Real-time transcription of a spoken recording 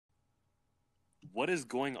What is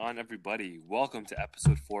going on, everybody? Welcome to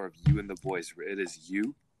episode 4 of You and the Boys, where it is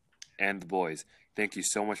you and the boys. Thank you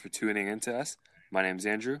so much for tuning in to us. My name's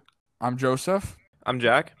Andrew. I'm Joseph. I'm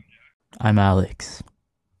Jack. I'm Alex.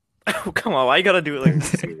 Oh, come on. Why you gotta do it like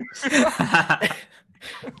this?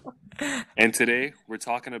 And today, we're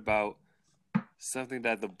talking about something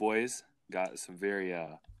that the boys got some very,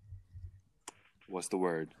 what's the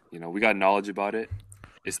word? We got knowledge about it.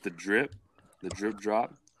 It's the drip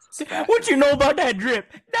drop. What you know about that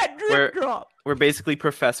drip? That drip drop. We're basically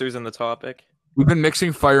professors in the topic. We've been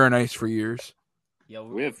mixing fire and ice for years. Yo,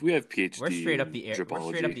 We have PhD. we're straight up the air. We're dripology.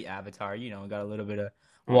 straight up the Avatar. Got a little bit of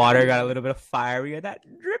water, got a little bit of fire. We got that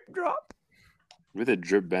drip drop. We're the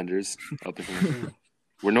drip benders up in here.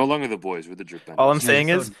 We're no longer the boys. We're the drip benders. All I'm saying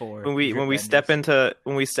is Episode 4, when we drip step benders.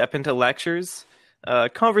 into lectures,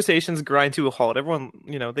 conversations grind to a halt. Everyone,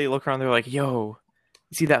 they look around. They're like, "Yo,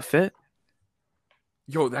 you see that fit?"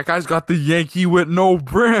 Yo, that guy's got the Yankee with no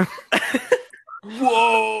brim.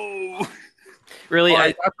 Whoa! Really, All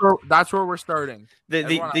right, that's where we're starting. the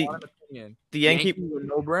Everyone, I the want an opinion. the Yankee. with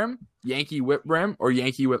no brim, Yankee with brim, or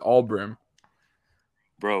Yankee with all brim?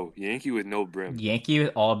 Bro, Yankee with no brim. Yankee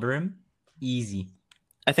with all brim, easy.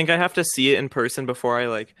 I think I have to see it in person before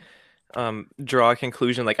I draw a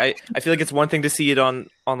conclusion. I feel like it's one thing to see it on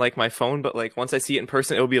my phone, but once I see it in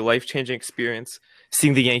person, it'll be a life-changing experience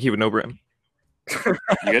seeing the Yankee with no brim.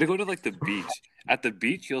 You gotta go to the beach. At the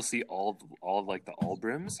beach, you'll see all the all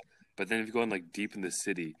brims, but then if you go in deep in the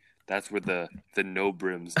city, that's where the no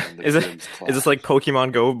brims and the Is it- brims clash. Is this like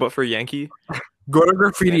Pokemon Go but for Yankee? Go to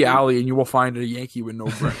Graffiti Alley and you will find a Yankee with no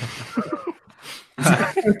brim.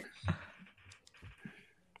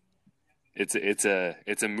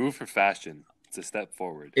 It's a move for fashion. It's a step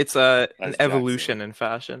forward. It's an Jack evolution said. in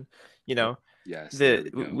fashion. Yes. there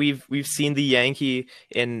we go. We've seen the Yankee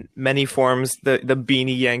in many forms, the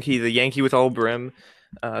beanie Yankee, the Yankee with all brim,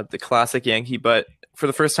 the classic Yankee, but for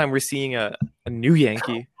the first time we're seeing a new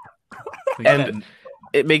Yankee. We got And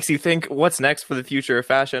it makes you think, what's next for the future of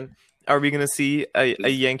fashion? Are we going to see a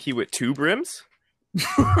Yankee with two brims?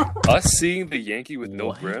 Us seeing the Yankee with no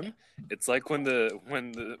What? brim. It's like when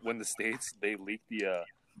the states they leaked the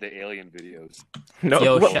alien videos. No,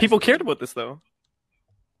 Yo, well, shut- people cared about this though.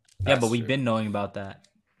 yeah, That's but we've true. been knowing about that.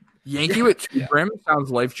 Yankee with two Yeah. brim sounds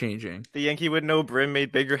life changing. The Yankee with no brim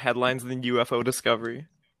made bigger headlines than UFO discovery.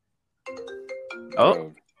 Oh,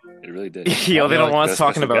 Bro, it really did. yo, they don't Like want the us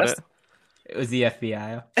talking special about guest? It was the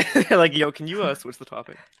FBI. it. They're like, yo, can you switch the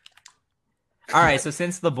topic? All right, so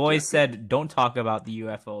since the boys said don't talk about the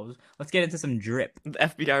UFOs, let's get into some drip. The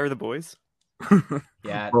FBI or the boys?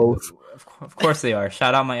 Yeah, Both. of course they are.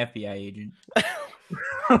 Shout out my FBI agent.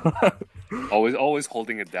 Always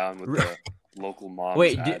holding it down with the local mom's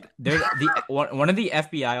Wait, ad. one of the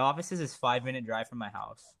FBI offices is 5-minute drive from my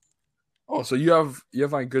house. Oh, so you have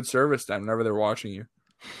good service then whenever they're watching you.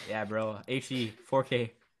 Yeah, bro. HD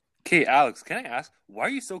 4K. Okay, Alex, can I ask why are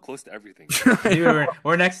you so close to everything? Dude,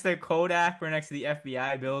 we're next to Kodak. We're next to the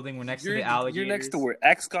FBI building. We're next to the alligators. You're next to where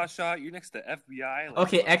X got shot. You're next to FBI.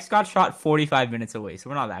 Okay, X got shot 45 minutes away, so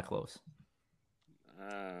we're not that close.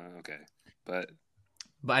 Okay, but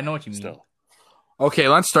But I know what you mean. still, Okay,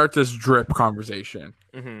 let's start this drip conversation.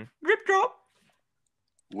 Mm-hmm. Drip drop.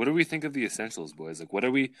 what do we think of the essentials, boys? What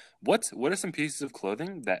are some pieces of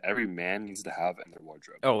clothing that every man needs to have in their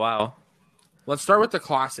wardrobe? Oh wow. Let's start with the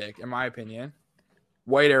classic, in my opinion.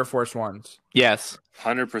 White Air Force Ones. Yes.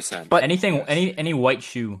 100%. But- Any white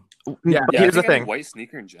shoe. Yeah. But I here's the think any thing. white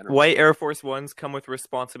sneaker in general. White Air Force Ones come with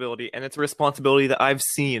responsibility, and it's a responsibility that I've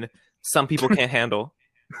seen some people can't handle.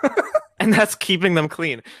 And that's keeping them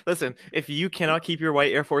clean. Listen, if you cannot keep your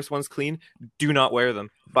white Air Force Ones clean, do not wear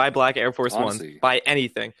them. Buy black Air Force Honestly. Ones. Buy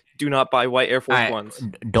anything. Do not buy white Air Force Alright, Ones.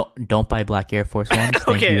 Don't buy black Air Force Ones. Thank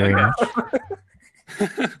Okay. you very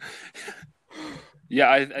much. Yeah,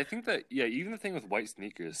 I think that even the thing with white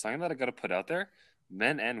sneakers, something that I gotta put out there,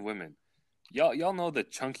 men and women, y'all know the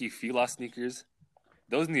chunky Fila sneakers,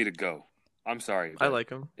 those need to go. I'm sorry, I but like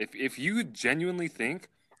them. if you genuinely think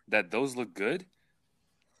that those look good,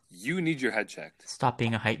 you need your head checked. Stop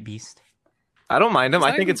being a hype beast. I don't mind them. It's I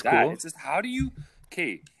not think even it's that. cool. It's just how do you?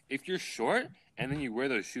 Okay, if you're short and then you wear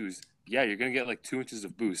those shoes, yeah, you're gonna get 2 inches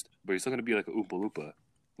of boost, but you're still gonna be like a Oompa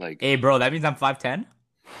Loompa. Hey, bro, that means I'm 5'10".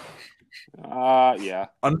 Yeah.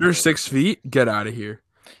 Under 6 feet, get out of here.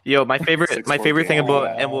 Yo, my favorite 6'4" thing about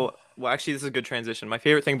Oh. and well actually this is a good transition. My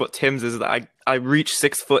favorite thing about Tim's is that I reach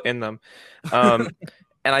 6 foot in them.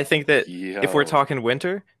 And I think that if we're Yo. talking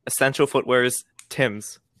winter, essential footwear is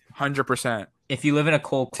Tim's. 100%. If you live in a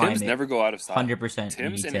cold climate, Tims never go out of style. 100%.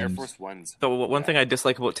 Tims and Air Force Ones. So one thing I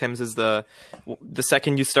dislike about Tims is the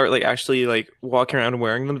second you start like actually like walking around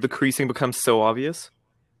wearing them, the creasing becomes so obvious.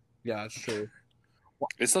 Yeah, that's true.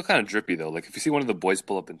 It's still kind of drippy though. Like if you see one of the boys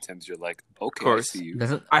pull up in Tims, you're like, okay, I see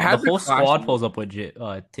you. I had the whole the squad classic- pulls up with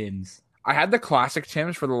Tims. I had the classic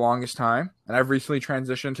Tims for the longest time, and I've recently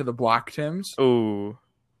transitioned to the black Tims. Oh,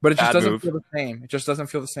 But it just bad doesn't move. feel the same. It just doesn't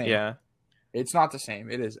feel the same. yeah. It's not the same.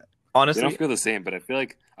 It isn't. They Honestly, don't feel the same, but I feel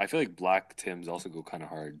like black Tims also go kind of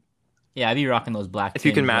hard. Yeah, I'd be rocking those black if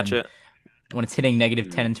you can Tims match it. when it's hitting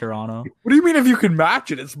 -10 in Toronto. What do you mean if you can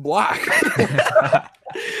match it? It's black.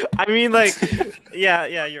 I mean, like, yeah,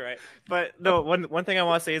 you're right. But no, one thing I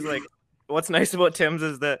want to say is like, what's nice about Tims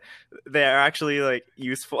is that they are actually like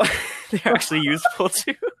useful. They're actually useful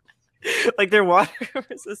too. Like they're water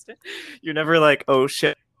resistant. You're never like, oh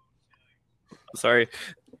shit. Sorry.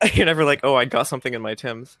 You're never like, oh, I got something in my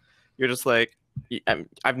Tims. You're just like, I'm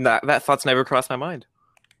not. That thought's never crossed my mind.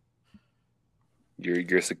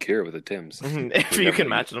 You're secure with the Tims. If you can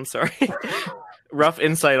match it, I'm sorry. Rough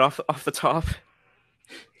insight off the top.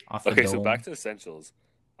 Off the Okay, so dome. back to essentials.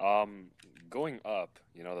 Going up,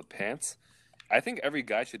 the pants. I think every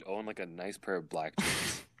guy should own like a nice pair of black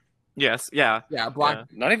jeans. Yes, yeah. Yeah, black. Yeah.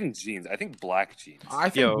 Not even jeans. I think black jeans. I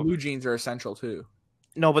think Yo. blue jeans are essential too.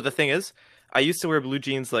 No, but the thing is, I used to wear blue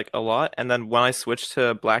jeans like a lot, and then when I switched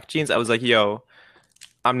to black jeans, I was like, yo,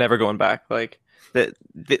 I'm never going back. Like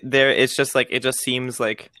there, it's just like it just seems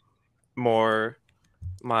like more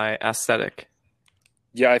my aesthetic.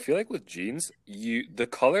 Yeah, I feel like with jeans, the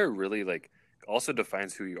color really like also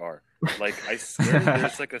defines who you are. Like I swear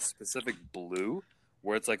there's like a specific blue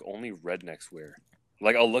where it's like only rednecks wear.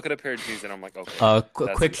 Like I'll look at a pair of jeans and I'm like, okay.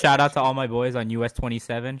 that's Quick it. shout out to all my boys on US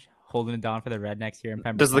 27 holding it down for the Rednecks here in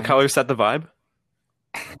Pembroke. Does the color set the vibe?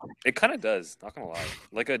 It kind of does, not gonna lie.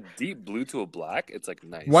 Like a deep blue to a black, it's like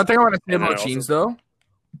nice. One thing I want to say And then about also- jeans though,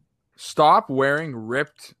 stop wearing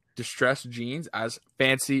ripped, distressed jeans as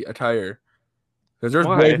fancy attire. Because there's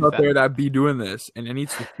Why? boys out there that be doing this, and it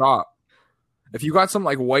needs to stop. If you got some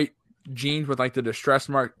like white jeans with like the distress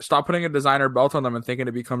mark, stop putting a designer belt on them and thinking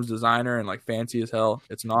it becomes designer and like fancy as hell.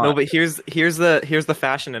 It's not. No, but here's the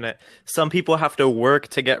fashion in it. Some people have to work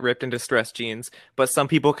to get ripped and distressed jeans, but some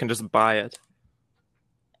people can just buy it.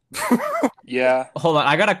 Yeah. Hold on,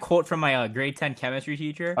 I got a quote from my grade 10 chemistry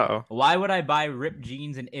teacher. Uh-oh. Why would I buy ripped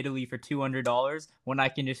jeans in Italy for $200 when I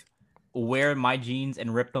can just wear my jeans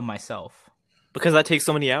and rip them myself? Because that takes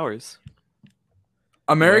so many hours.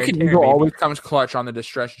 American Wear and tear, Eagle baby. always comes clutch on the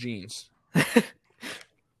distressed jeans.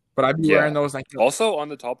 But I'd be Yeah. wearing those like Also on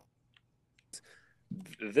the top,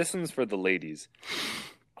 this one's for the ladies.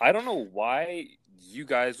 I don't know why you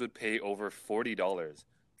guys would pay over $40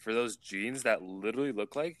 for those jeans that literally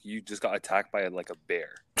look like you just got attacked by like a bear.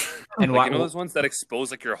 And Like, why? those ones that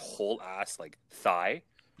expose like your whole ass, like thigh.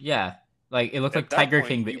 Yeah, like it looks At like that Tiger point,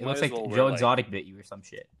 King you bit. It might looks as like well wear, Joe like- Exotic bit you or some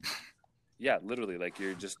shit. Yeah, literally, like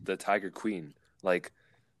you're just the Tiger Queen. Like,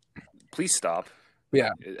 please stop. Yeah.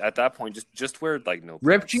 At that point, just wear like no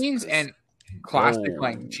ripped pants, jeans 'cause- and classic Oh.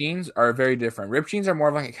 like jeans are very different. Ripped jeans are more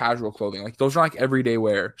of like a casual clothing. Like those are like everyday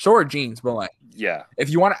wear. So are jeans, but like yeah. if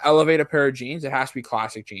you want to elevate a pair of jeans, it has to be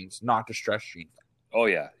classic jeans, not distressed jeans. Oh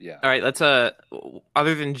yeah, yeah. All right, let's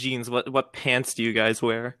other than jeans, what pants do you guys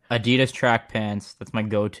wear? Adidas track pants. That's my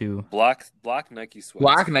go-to. Black Nike sweats.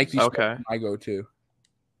 Black Nike Okay. I go to.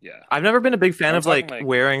 Yeah. I've never been a big fan I'm of like, talking, like-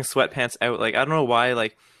 wearing sweatpants out. Like I don't know why.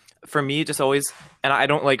 Like for me, it just always, and I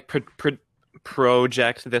don't like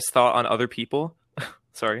project this thought on other people.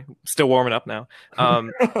 Sorry, still warming up now.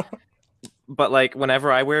 But like whenever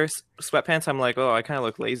I wear sweatpants, I'm like, oh, I kind of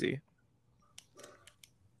look lazy.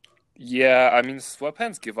 Yeah, I mean,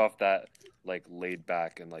 sweatpants give off that like laid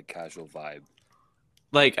back and like casual vibe.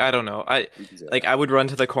 Like I don't know. You can say Like that. I would run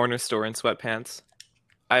to the corner store in sweatpants.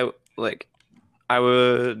 I would like I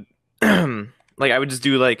would just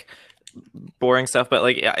do like boring stuff, but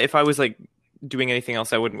like if I was like doing anything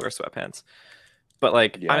else I wouldn't wear sweatpants. But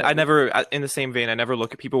like Yeah. I never, in the same vein, I never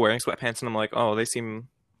look at people wearing sweatpants and I'm like, oh, they seem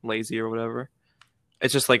lazy or whatever.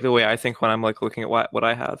 It's just like the way I think when I'm like looking at what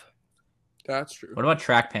I have. That's true. What about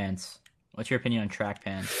track pants? What's your opinion on track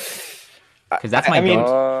pants? Because that's I my mean,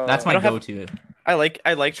 go. That's my I don't have- go-to. I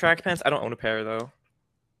like track pants. I don't own a pair though.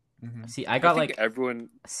 Mhm. See, I I got think like everyone,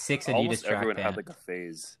 6 Adidas almost track everyone pants. had like a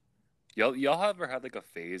phase. Y'all ever had like a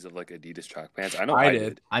phase of like Adidas track pants? I know I I did.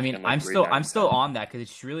 did. I mean, and, like, I'm grade still 9 I'm and still 10. on that because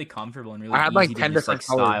it's really comfortable and really I had easy like to 10 just like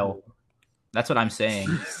different colors. style. That's what I'm saying.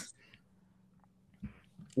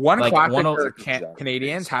 One Like, classic one of- for Exactly.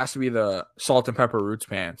 Canadians has to be the salt and pepper roots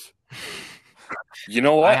pants. You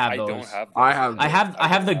know what? I have don't those. have those. I I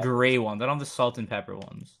have the gray ones. I don't have the salt and pepper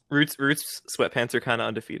ones. Roots sweatpants are kind of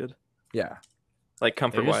undefeated. Yeah. Like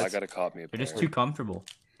comfort They're I wise. gotta cop me a They're pair. just too comfortable.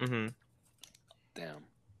 Mm-hmm. Damn.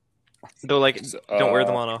 Though, like, So, don't wear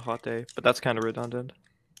them on a hot day, but that's kind of redundant.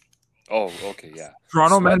 Oh, okay, yeah.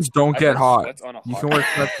 Toronto Sweats- men's don't I get wear hot. sweats on a You hot can wear day.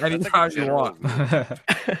 sweats That's like a anytime you general want.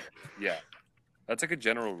 rule. Yeah, that's like a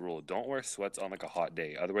general rule. Don't wear sweats on like a hot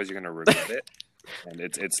day. Otherwise, you're gonna regret it, and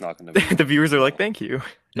it's not gonna be. The viewers are like, "Thank you."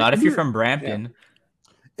 Not if you're from Brampton.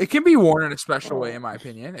 It can be worn in a special way, in my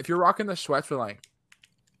opinion. If you're rocking the sweats with like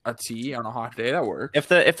a tee on a hot day, that works. If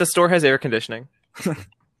the store has air conditioning,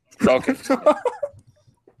 Okay.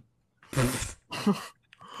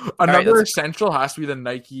 Another let's- essential has to be the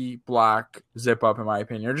Nike black zip up, in my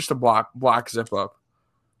opinion, or just a black zip up.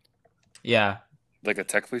 Yeah. Like a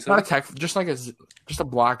tech fleece. Not a hoodie? tech, just like just a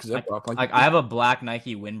black zip up. Like I have a black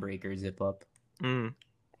Nike windbreaker zip up.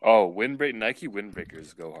 Oh, Nike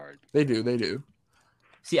windbreakers go hard. They do.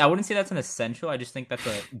 See, I wouldn't say that's an essential. I just think that's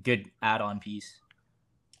a good add-on piece.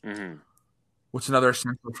 Mm-hmm. What's another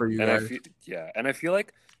essential for you And guys? I feel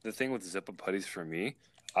like the thing with zip up hoodies for me,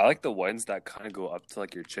 I like the ones that kind of go up to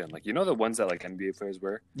like your chin. Like the ones that like NBA players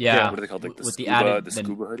wear. Yeah. What are they called? Like With the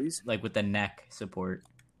scuba hoodies. Like with the neck support.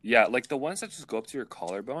 Yeah, like the ones that just go up to your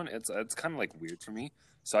collarbone. It's kind of like weird for me.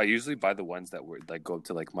 So I usually buy the ones that like go up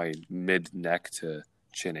to like my mid neck to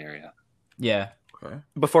chin area. Yeah. Okay.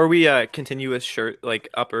 before we continue with shirt like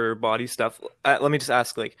upper body stuff, let me just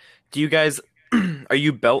ask: like, do you guys are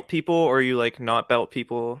you belt people or are you like not belt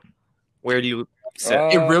people? Where do you sit?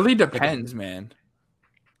 It really depends, man.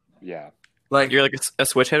 Yeah. Like You're like a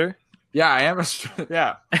switch hitter. yeah, I am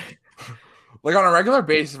yeah. Like on a regular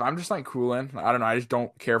basis, if I'm just like cooling, I don't know. I just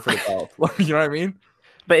don't care for the belt. You know what I mean?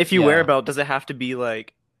 But if you Yeah. wear a belt, does it have to be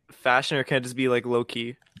like fashion or can it just be like low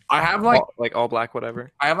key? I have like all black,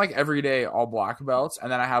 whatever. I have like everyday all black belts,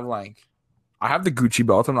 and then I have the Gucci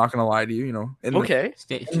belt. I'm not gonna lie to you. You know, Okay.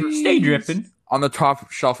 Stay dripping. on the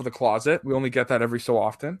top shelf of the closet. We only get that every so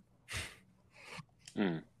often.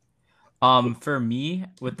 For me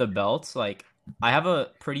with the belts, like I have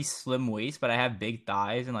a pretty slim waist, but I have big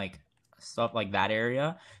thighs and like stuff like that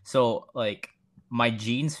area. So like my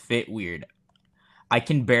jeans fit weird. I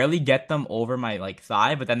can barely get them over my like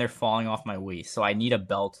thigh, but then they're falling off my waist. So I need a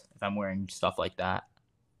belt if I'm wearing stuff like that.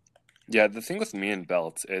 Yeah, the thing with me and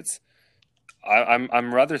belts,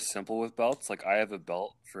 I'm rather simple with belts. Like I have a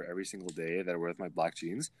belt for every single day that I wear with my black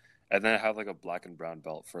jeans, and then I have like a black and brown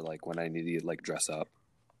belt for like when I need to like dress up.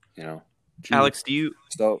 You know, Alex, do you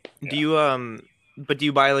so do you but do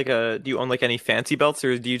you buy like do you own like any fancy belts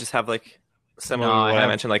or do you just have like similar No, to I what I have-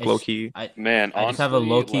 mentioned, like it's- low key? man, I just have a honestly,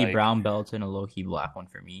 low key like, brown belt and a low key black one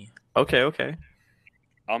for me. Okay. I'm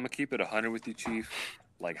gonna keep it 100 with you, Chief.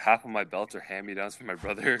 Like half of my belts are hand me downs from my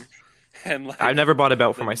brother, and like I've never bought a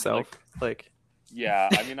belt for like- myself. Like yeah,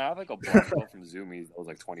 I mean I have like a black belt from Zoomies that was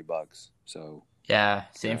like $20. So Yeah,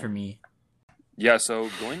 same Yeah. for me. yeah, so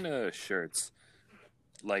going to shirts,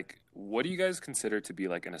 like what do you guys consider to be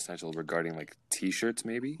like an essential regarding like t-shirts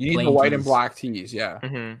maybe? You need Plain the white and tees. black tees. Yeah.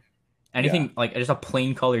 Anything like just a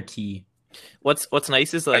plain color tee. what's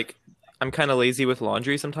nice is like I'm kind of lazy with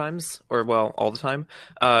laundry sometimes, or well, all the time.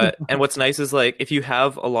 And what's nice is like if you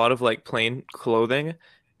have a lot of like plain clothing,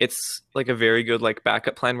 it's like a very good like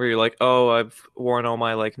backup plan where you're like, oh, I've worn all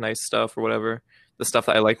my like nice stuff or whatever, the stuff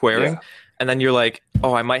that I like wearing, Yeah. and then you're like,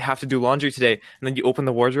 oh, I might have to do laundry today, and then you open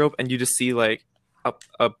the wardrobe and you just see like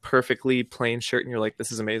a perfectly plain shirt, and you're like,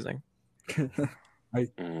 this is amazing.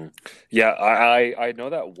 Mhm. Yeah, I know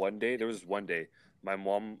that there was one day my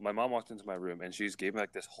mom walked into my room and she just gave me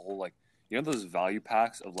like this whole like those value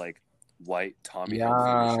packs of like white Tommy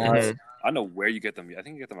Hilfiger Yeah. shirts. I don't know where you get them. I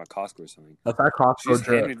think you get them at Costco or something. That's that She Costco just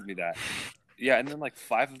drip. handed me that. Yeah, and then like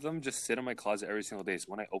 5 of them just sit in my closet every single day. So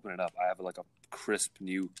when I open it up, I have like a crisp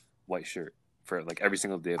new white shirt for like every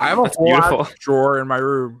single day. Of the I have a week. That's whole beautiful. ass drawer in my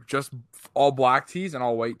room, just all black tees and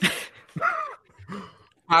all white tees.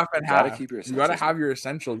 Half and Gotta half. keep your You gotta essentials, have your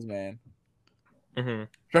essentials, man. Mm-hmm.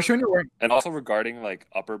 Especially when you're wearing. And also regarding like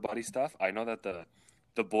upper body stuff, I know that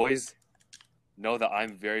the boys know that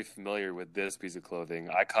I'm very familiar with this piece of clothing.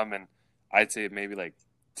 I come in, I'd say maybe like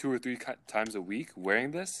 2 or 3 times a week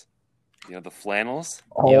wearing this. The flannels.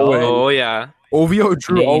 Always. Oh yeah. OVO Drew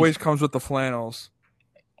Canadian- always comes with the flannels.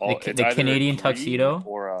 It's the either a Canadian green tuxedo?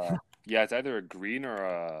 or yeah, it's either a green or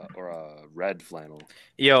a red flannel.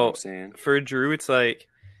 You Yo, know what I'm saying? for Drew, it's like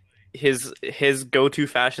his go-to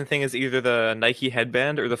fashion thing is either the Nike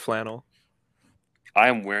headband or the flannel. I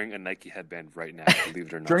am wearing a Nike headband right now, believe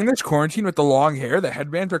it or not. During this quarantine with the long hair, the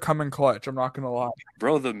headbands are coming clutch. I'm not gonna lie.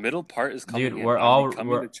 Bro, the middle part is coming Dude, in. we're I'm all-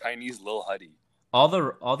 becoming we're- the Chinese Lil Huddy. all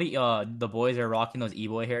the boys are rocking those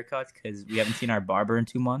e-boy haircuts because we haven't seen our barber in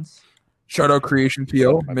 2 months. Shout out Creation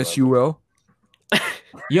PO. My Miss brother. you, Will.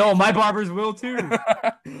 Yo, my barbers will too.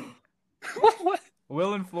 What?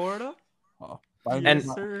 Will in Florida. Mine- And-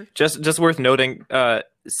 sir. Just worth noting,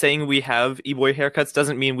 saying we have e-boy haircuts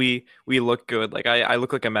doesn't mean we look good. Like I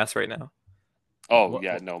look like a mess right now. Oh What-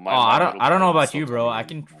 yeah, no. I don't know about so you, bro. totally I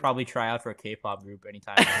can wrong. probably try out for a K-pop group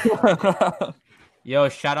anytime. Yo,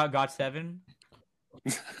 shout out GOT7.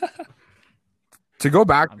 To go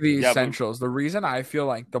back to the Yeah, but- essentials, the reason I feel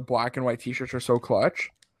like the black and white t-shirts are so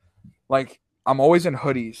clutch, like I'm always in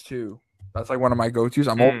hoodies too. That's like one of my go-tos.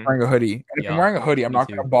 I'm always wearing a hoodie. And if Yeah, I'm wearing a hoodie, I'm me not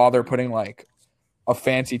too. gonna bother putting like a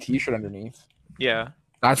fancy t-shirt underneath. Yeah,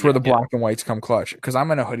 That's where the Yeah. black and whites come clutch. Because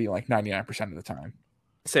I'm in a hoodie like 99% of the time.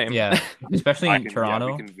 same. Yeah, especially I in can-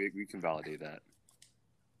 Toronto. Yeah, we can validate that.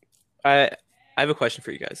 I have a question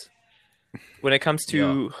for you guys. When it comes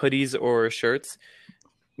to hoodies or shirts,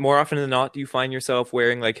 more often than not, do you find yourself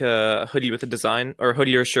wearing like a hoodie with a design, or a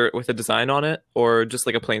hoodie or shirt with a design on it, or just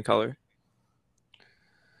like a plain color?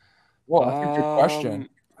 Well, that's a good question.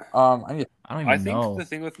 I need I don't I even think know. the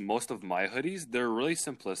thing with most of my hoodies, they're really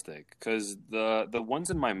simplistic because the ones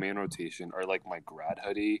in my main rotation are like my grad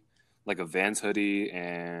hoodie, like a Vans hoodie,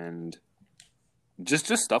 and just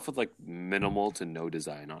stuff with like minimal to no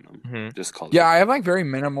design on them. Mhm. Just color. Yeah, I have like very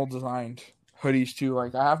minimal designed hoodies too.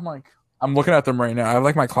 Like I have like I'm looking at them right now. I have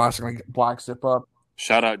like my classic like black zip up.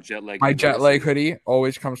 Shout out jet lag. My jet lag hoodie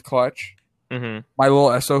always comes clutch. Mm-hmm. My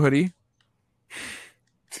little SO hoodie.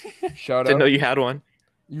 Shout Didn't out. know you had one.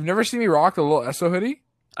 You've never seen me rock the little SO hoodie?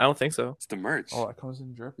 I don't think so. It's the merch. Oh, that comes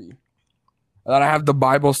in drippy. And then I have the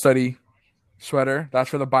Bible study sweater. That's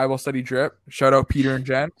for the Bible study drip. Shout out Peter and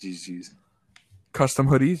Jen. GG's. Custom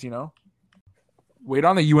hoodies, you know. Wait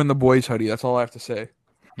on the you and the boys hoodie. That's all I have to say.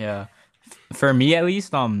 Yeah, for me at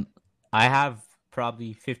least, I have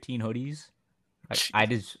probably 15 hoodies. Like, I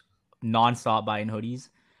just nonstop buying hoodies,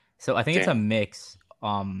 so I think it's a Damn. mix.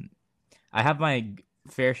 I have my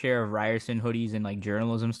fair share of Ryerson hoodies and like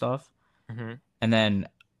journalism stuff, Mm-hmm. and then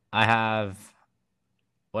I have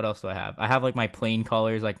what else do I have? I have like my plain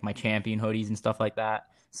colors, like my champion hoodies and stuff like that.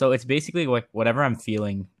 So it's basically like whatever I'm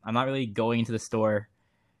feeling. I'm not really going into the store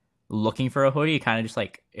looking for a hoodie. Kind of just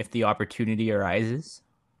like if the opportunity arises,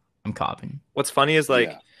 I'm copping. What's funny is like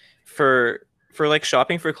Yeah. for like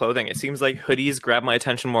shopping for clothing, it seems like hoodies grab my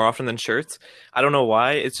attention more often than shirts. I don't know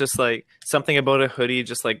why. It's just like something about a hoodie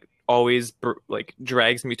just like always like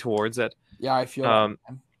drags me towards it. Yeah, I feel Um,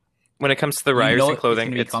 that. When it comes to the You know Ryerson it's clothing,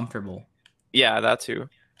 gonna be it's comfortable. yeah, that too.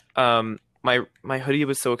 My hoodie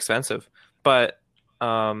was so expensive, but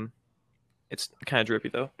it's kind of drippy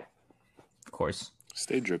though. Of course.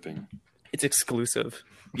 Stay dripping. It's exclusive.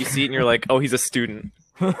 You see it and you're like, oh, he's a student.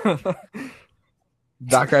 That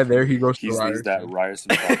guy there, he goes to He's Ryerson. that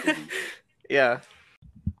Ryerson property. Yeah.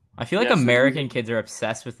 I feel like Yeah, so American kids are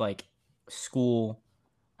obsessed with like school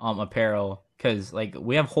apparel because like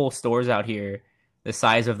we have whole stores out here the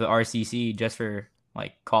size of the RCC just for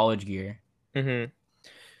like college gear.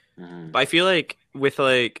 Mm-hmm. Mhm. But I feel like with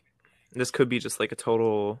like this could be just like a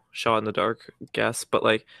total shot in the dark guess, but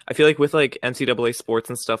like I feel like with like NCAA sports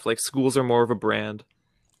and stuff, like schools are more of a brand.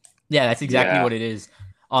 Yeah, that's exactly Yeah. what it is.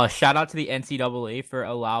 Shout out to the NCAA for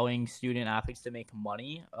allowing student athletes to make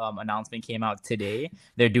money. Announcement came out today.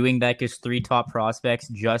 They're doing that because 3 top prospects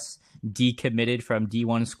just decommitted from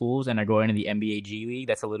D1 schools and are going to the NBA G League.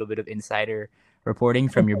 That's a little bit of insider reporting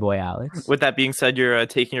from your boy Alex. With that being said, you're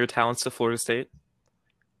taking your talents to Florida State.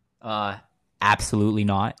 Absolutely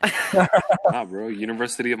not. Nah, bro.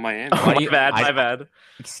 University of Miami. Why do you- My bad.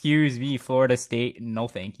 Excuse me, Florida State. No,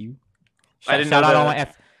 thank you. I didn't shout know out that. all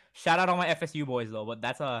my shout out all my FSU boys though, but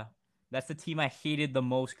that's the team I hated the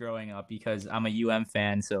most growing up because I'm a UM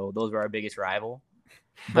fan, so those were our biggest rival.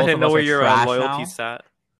 I Both didn't of know us where are your trash loyalty now. sat.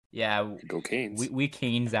 Yeah, Go Canes. we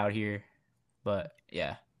Canes out here, but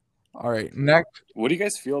yeah. All right, next. What do you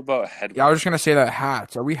guys feel about head? Yeah, I was just gonna say that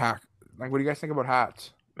hats. Are we hack? Like, what do you guys think about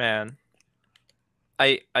hats? Man.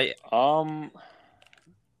 I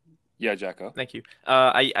Yeah, Jacko. thank you.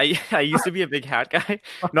 I used to be a big hat guy.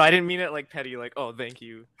 No, I didn't mean it like petty, like, oh, thank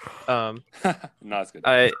you. No, it's good.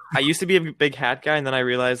 I used to be a big hat guy, and then I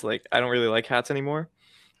realized like I don't really like hats anymore.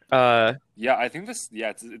 Yeah, I think this. Yeah,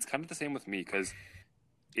 it's kind of the same with me because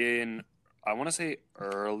in I want to say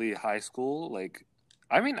early high school, like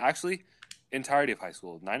I mean actually entirety of high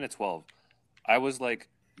school, 9 to 12, I was like,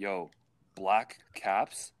 yo, black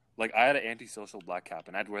caps. Like I had an antisocial black cap,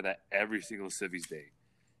 and I'd wear that every single Civvies day,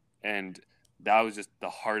 and that was just the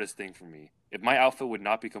hardest thing for me. If my outfit would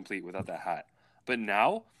not be complete without that hat. But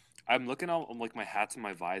now I'm looking at like my hats and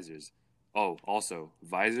my visors. Oh, also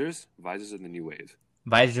visors. Visors are the new wave.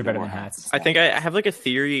 Visors are No better more than hats. hats. I think I have like a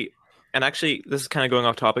theory, and actually, this is kind of going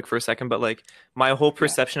off topic for a second, but like my whole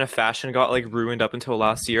perception of fashion got like ruined up until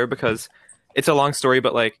last year because it's a long story,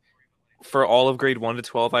 but like for all of grade 1 to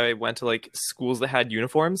 12, I went to like schools that had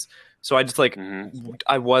uniforms, so I just like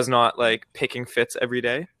I was not like picking fits every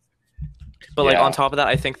day. But like on top of that,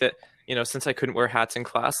 I think that since I couldn't wear hats in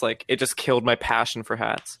class, like it just killed my passion for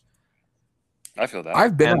hats. I feel that.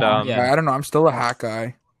 I've been And, a hat yeah. guy. I don't know. I'm still a hat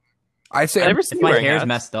guy. I say I never see If you my wearing hair's hats.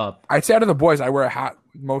 messed up, I'd say out of the boys, I wear a hat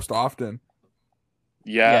most often.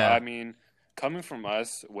 Yeah, Yeah. I mean, coming from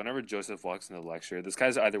us, whenever Joseph walks into the lecture, this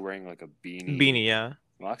guy's either wearing like a beanie. Beanie, yeah.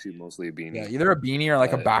 Well, actually, mostly a beanie. Yeah, either a beanie or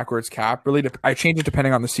like a But- backwards cap. Really, I change it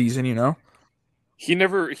depending on the season. He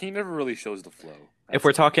never really shows the flow. If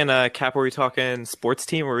we're talking cap, are we talking sports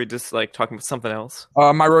team, or are we just like talking about something else?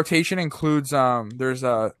 My rotation includes there's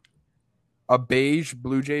a beige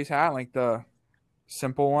Blue Jays hat, like the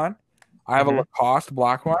simple one. I have a Lacoste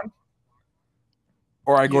black one,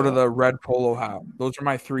 or I go to the red polo hat. Those are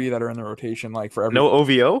my three that are in the rotation. Like for every No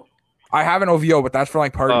OVO? I have an OVO, but that's for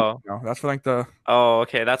like party. Oh. That's for like the. Oh,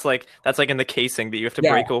 okay. That's like in the casing that you have to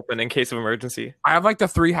break open in case of emergency. I have like the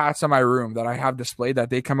three hats in my room that I have displayed that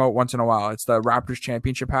they come out once in a while. It's the Raptors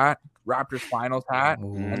championship hat, Raptors finals hat,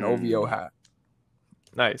 and OVO hat.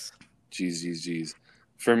 Nice. Jeez.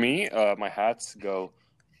 For me, my hats go.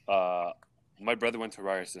 My brother went to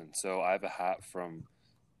Ryerson, so I have a hat from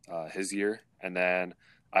his year, and then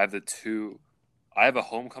I have I have a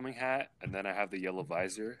homecoming hat, and then I have the yellow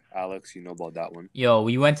visor. Alex, you know about that one. yo,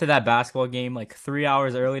 we went to that basketball game like 3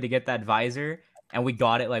 hours early to get that visor, and we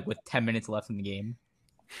got it like with 10 minutes left in the game.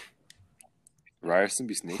 Ryerson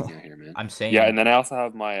be snaking out here, man. I'm saying. Yeah, and then I also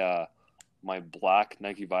have my my black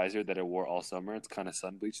Nike visor that I wore all summer. It's kind of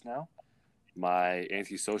sun bleached now. My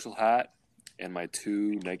antisocial hat and my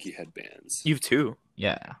 2 Nike headbands. You've two.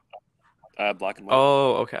 Yeah. Black and white.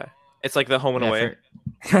 Oh, okay. It's like the home and away.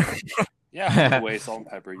 Yeah, away, salt and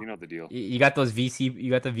pepper. You know the deal. You got those VC. You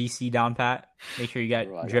got the VC down pat. Make sure you got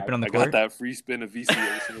Bro, dripping on the I court. got that free spin of VC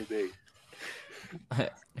every single day.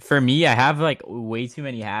 For me, I have like way too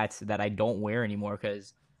many hats that I don't wear anymore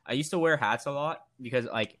because I used to wear hats a lot because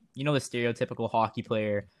like the stereotypical hockey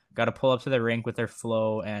player got to pull up to the rink with their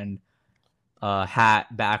flow and hat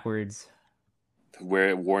backwards. Wear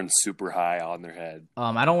it worn super high on their head.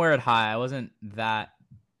 I don't wear it high. I wasn't that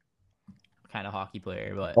kind of hockey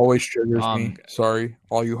player, but Always triggers me. Sorry,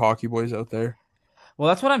 all you hockey boys out there. well,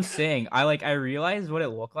 that's what I'm saying. I realized what it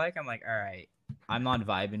looked like. I'm like, all right, I'm not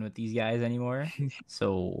vibing with these guys anymore.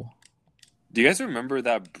 So, Do you guys remember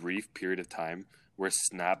that brief period of time where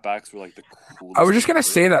snapbacks were like the coolest? I was just gonna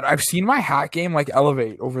sport? say that I've seen my hat game like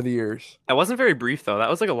elevate over the years. That wasn't very brief though. That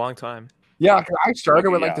was like a long time. Yeah, 'cause I started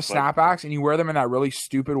with like Yeah, the but- snapbacks, and you wear them in that really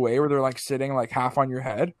stupid way where they're like sitting like half on your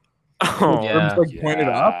head, Oh, Yeah. arms like pointed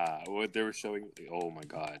up, What they were showing. Oh my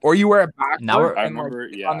god. or you wear it backwards. Now we're- I and, like, remember.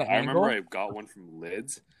 it's Yeah, on the I angle. remember. I got one from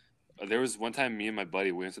Lids. There was one time me and my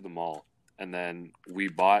buddy went to the mall, and then we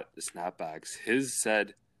bought snapbacks. His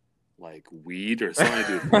said like weed or something to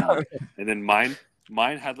do with weed, and then mine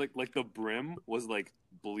had like the brim was like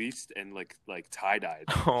bleached and like tie dyed,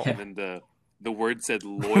 Oh. and then the word said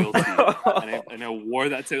loyalty, and I wore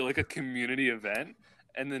that to like a community event.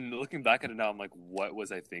 And then looking back at it now, I'm like, what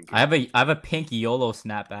was I thinking? I have a pink YOLO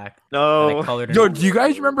snapback that I No. colored in. Yo, do you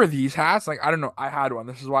guys remember these hats? Like, I don't know. I had one.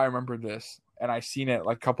 This is why I remember this, and I seen it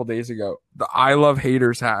like a couple days ago. The I Love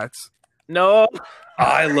Haters hats. No.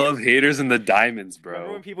 I love haters and the diamonds, Remember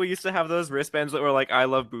bro. when people used to have those wristbands that were like "I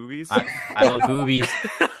love boobies"? I love boobies.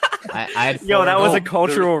 I had Yo, four- that was No, a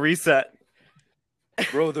cultural reset.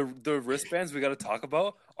 Bro, the wristbands we got to talk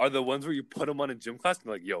about are the ones where you put them on in gym class and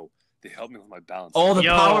be like, yo, they help me with my balance. Oh, the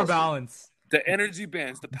Yo. power balance. The energy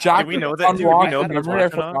bands, the Jack, Did we know that? on Did we Rock, know that remember was I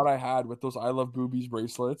watching on? forgot I had with those I Love Boobies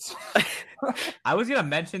bracelets. I was gonna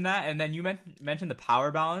mention that, and then you mentioned the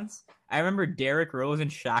power balance. I remember Derrick Rose and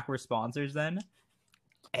Shaq were sponsors then.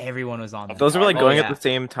 Everyone was on that. Those were like Oh, going yeah. at the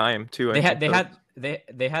same time too. I They had think.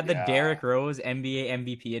 they had the Yeah. Derrick Rose NBA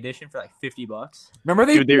MVP edition for like $50. Remember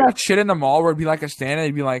they Dude, do they're- that shit in the mall where it'd be like a stand and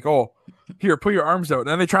they'd be like, oh, here, put your arms out. And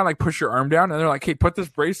then they try and like push your arm down and they're like, hey, put this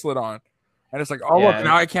bracelet on. And it's like, oh, Yeah. look,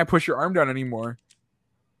 now I can't push your arm down anymore.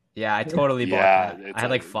 Yeah, I totally bought Yeah, that. it's I had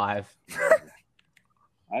like like- 5.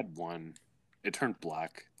 I had one. It turned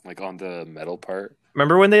black, like on the metal part.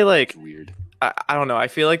 Remember when they like? It's weird. I don't know. I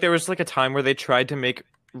feel like there was like a time where they tried to make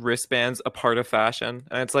wristbands a part of fashion,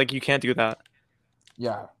 and it's like you can't do that.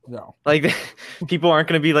 Yeah, no. Like people aren't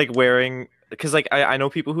gonna be like wearing because like I know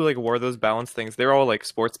people who like wore those balance things. They're all like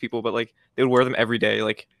sports people, but like they would wear them every day.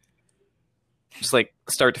 Like just like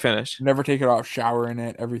start to finish. Never take it off. Shower in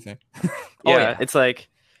it. Everything. Yeah, it's like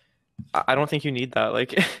I don't think you need that.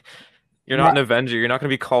 Like, you're not an Avenger. You're not going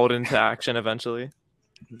to be called into action eventually.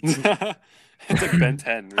 It's like Ben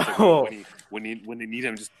 10. It's like Oh. when you need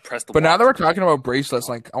him, just press the. But now that we're button. talking about bracelets,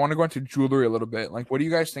 like I want to go into jewelry a little bit. Like, what do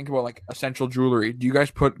you guys think about like essential jewelry? Do you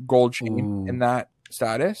guys put gold chain in that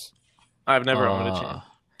status? I've never owned a chain.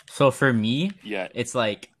 So for me, Yeah, it's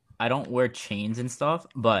like I don't wear chains and stuff,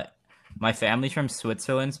 but my family's from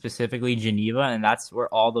Switzerland, specifically Geneva, and that's where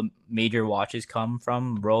all the major watches come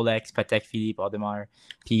from: Rolex, Patek Philippe, Audemars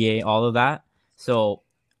Piguet, all of that. So,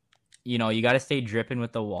 you got to stay dripping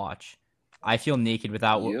with the watch. I feel naked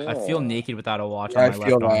without a watch Yeah, on I my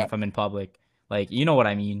feel left arm that. if I'm in public. Like, you know what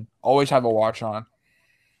I mean? Always have a watch on.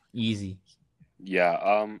 Easy.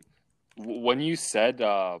 yeah. When you said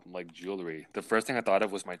like jewelry, the first thing I thought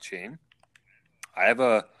of was my chain. I have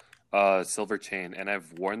a silver chain, and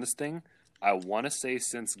I've worn this thing. I want to say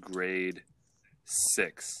since grade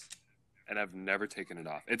 6, and I've never taken it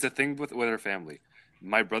off. It's a thing with our family.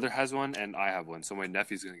 My brother has one, and I have one, so my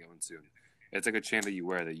nephew's gonna get one soon. It's like a chain that you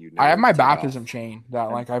wear that you. Never I have my take baptism off. chain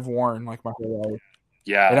that like I've worn like my whole life.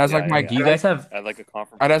 Yeah, It has, yeah, like, my- yeah, Do you guys have? At like a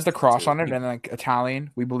conference. It has the cross on it, and like Italian,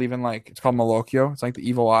 we believe in like it's called Malocchio. It's like the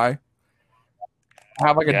evil eye. I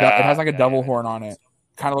have like it has like a devil horn on it.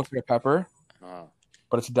 Kind of looks like a pepper,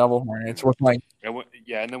 but it's a devil horn. It's with like And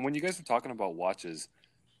then when you guys were talking about watches,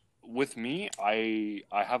 with me, I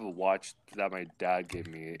have a watch that my dad gave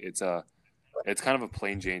me. It's kind of a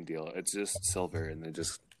plain Jane deal. It's just silver, and it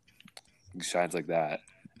just shines like that.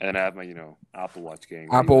 And then I have my Apple Watch gang.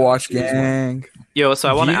 Apple Watch gang. Yo, so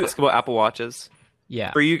I want to Do you- ask about Apple Watches.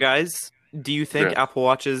 Yeah. For you guys, do you think Yeah. Apple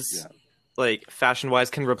Watches, Yeah. like fashion-wise,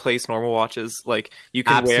 can replace normal watches? Like you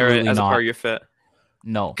can wear it Absolutely as a part not. of your fit?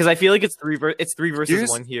 No. Because I feel like it's three versus Here's-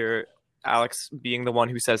 one here. Alex being the one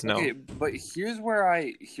who says no. Okay, but here's where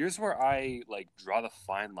I like draw the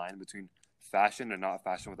fine line between fashion and not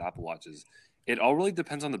fashion with Apple Watches. It all really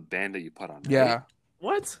depends on the band that you put on. Right? Yeah.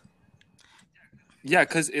 What? Yeah,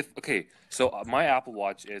 because so my Apple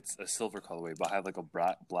Watch, it's a silver colorway, but I have like a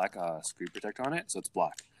black screen protector on it, so it's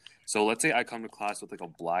black. So let's say I come to class with like a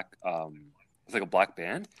black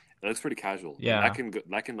band, it looks pretty casual. And Yeah. that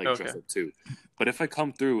can like dress up too. But if I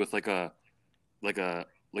come through with like a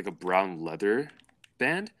brown leather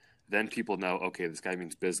band, then people know, okay, this guy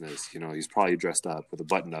means business. He's probably dressed up with a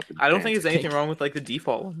button up. I don't think there's anything wrong with like the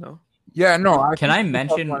default one though. Yeah, no. Can I think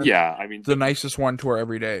mention? that's Yeah, I mean, the nicest one to wear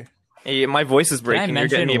every day? Hey, my voice is Can I breaking. You're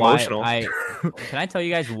getting mention me why emotional. Can I tell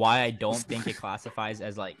you guys why I don't think it classifies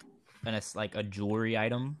as like a jewelry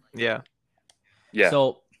item? Yeah. yeah.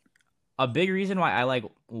 So a big reason why I like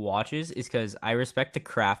watches is because I respect the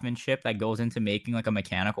craftsmanship that goes into making like a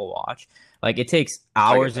mechanical watch. Like it takes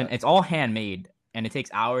hours and that. it's all handmade, and it takes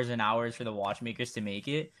hours and hours for the watchmakers to make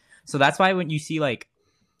it. So that's why when you see like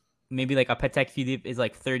maybe like a Patek Philippe is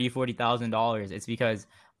like $30,000-$40,000, it's because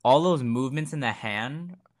all those movements in the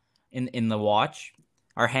hand in the watch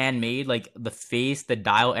are handmade. Like the face, the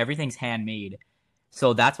dial, everything's handmade.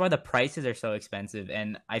 So that's why the prices are so expensive.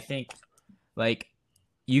 And I think like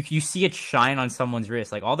you see it shine on someone's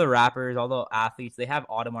wrist. Like all the rappers, all the athletes, they have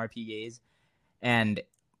Audemars Piguets, and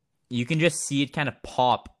you can just see it kind of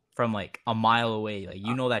pop from like a mile away. Like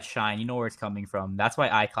that shine, you know where it's coming from. That's why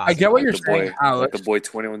I classify. I get what Like you're the saying, boy, Alex. like the boy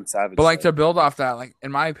 21 Savage. But like said. to build off that, like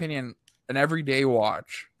in my opinion, an everyday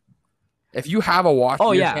watch. If you have a watch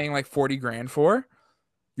Oh, you're yeah. paying like 40 grand for,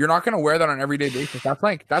 you're not gonna wear that on an everyday basis.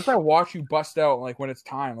 That's a watch you bust out like when it's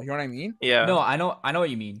time. Like you know what I mean? Yeah. No, I know what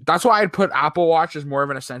you mean. That's why I'd put Apple Watch as more of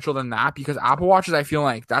an essential than that, because Apple Watches I feel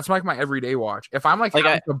like that's like my everyday watch. If I'm like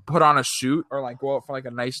having to put on a suit or like go out for like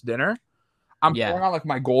a nice dinner, I'm putting on like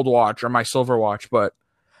my gold watch or my silver watch. But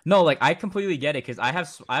No, like I completely get it because I have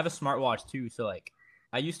a smartwatch too. So like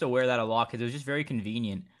I used to wear that a lot because it was just very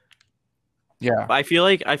convenient. yeah, I feel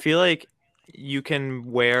like you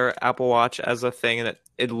can wear Apple Watch as a thing and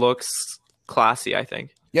it looks classy, I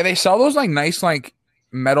think. yeah, they sell those like nice like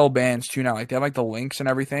metal bands too now. Like they have like the links and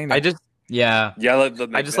everything. I just Yeah. yeah, I just like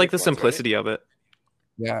magnetic the ones, right? simplicity of it.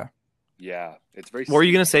 yeah. Yeah, it's very. What were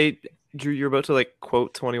you gonna say, Drew? You're about to like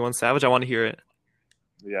quote 21 Savage. I want to hear it.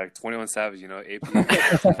 Yeah, 21 Savage.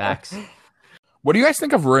 AP. Facts. What do you guys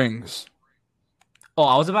think of rings? Oh,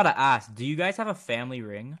 I was about to ask, do you guys have a family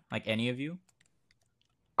ring? Like any of you?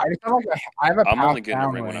 I just have like I have a I'm only passed getting a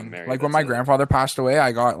down ring when I'm married, Like when that's my it. grandfather passed away,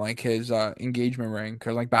 I got like his engagement ring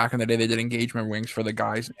because like back in the day they did engagement rings for the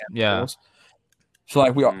guys. And Yeah. girls. So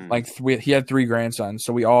like we all Mm. like he had 3 grandsons,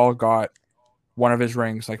 so we all got one of his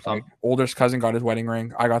rings. Like my oldest cousin got his wedding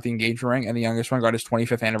ring, I got the engagement ring, and the youngest one got his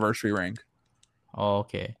 25th anniversary ring. Oh,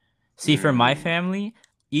 okay. See, for my family,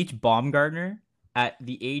 each Baumgartner at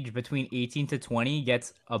the age between 18 to 20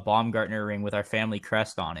 gets a Baumgartner ring with our family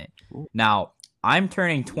crest on it. Ooh. Now, I'm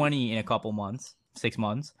turning 20 in a couple months, 6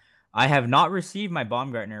 months. I have not received my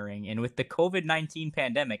Baumgartner ring, and with the COVID-19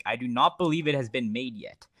 pandemic, I do not believe it has been made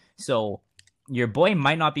yet. So your boy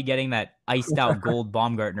might not be getting that iced out gold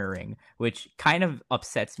Baumgartner ring, which kind of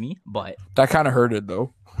upsets me, but That kind of hurted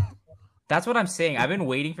though. that's what I'm saying. I've been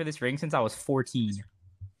waiting for this ring since I was 14.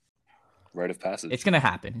 Rite of passage. It's going to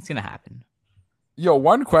happen. It's going to happen. Yo,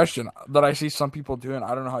 one question that I see some people doing,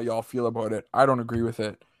 I don't know how y'all feel about it. I don't agree with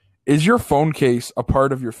it. Is your phone case a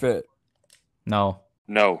part of your fit? No.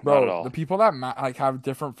 No, Bro, not at all. the people that have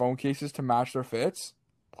different phone cases to match their fits,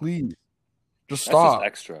 please, just That's stop. just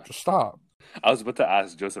extra. Just stop. I was about to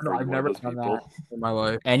ask Joseph, No, are you I've one of never those done people? that in my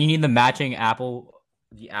life. And you need the matching Apple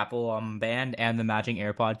band and the matching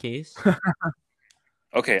AirPod case.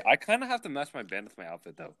 Okay, I kind of have to match my band with my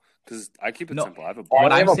outfit though, because I keep it No, simple. I have a what I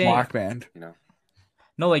black, have I'm a saying- black band. you know.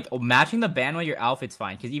 No, like matching the band with your outfit's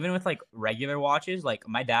fine. Because even with like regular watches, like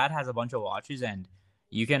my dad has a bunch of watches and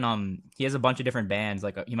you can he has a bunch of different bands.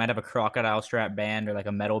 Like he might have a crocodile strap band or like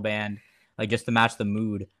a metal band, like just to match the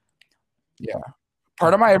mood. Yeah.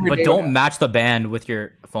 Part of my everyday, But don't match the band with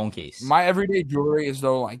your phone case. my everyday jewelry is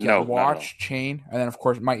though like No, not at watch, chain, and then of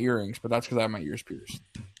course my earrings. But that's because I have my ears pierced.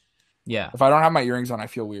 Yeah. If I don't have my earrings on, I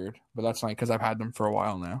feel weird. But that's like because I've had them for a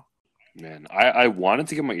while now. Man, I wanted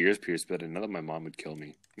to get my ears pierced, but I know that my mom would kill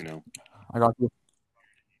me. You know, I got the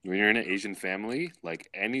when you're in an Asian family, like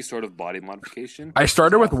any sort of body modification. I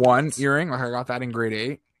started is with off one limits. earring. Like I got that in grade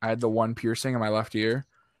 8. I had the one piercing in my left ear.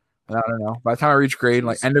 And I don't know. By the time I reached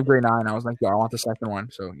Jeez. end of grade 9, I was like, yo, I want the second one.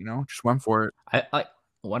 So, just went for it. I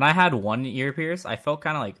when I had one ear pierce, I felt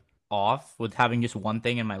kind of like off with having just one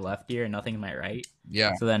thing in my left ear and nothing in my right.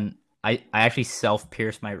 Yeah. So then I actually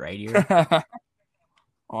self-pierced my right ear.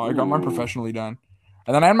 I got mine Ooh. professionally done.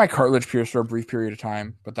 And then I had my cartilage pierced for a brief period of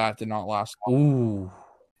time, but that did not last long. Ooh.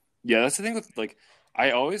 Yeah, that's the thing with like,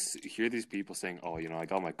 I always hear these people saying, "Oh, I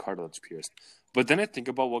got my cartilage pierced," but then I think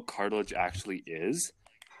about what cartilage actually is,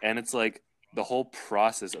 and it's like the whole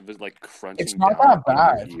process of it, like crunching It's not down that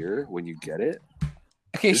on bad. your ear when you get it.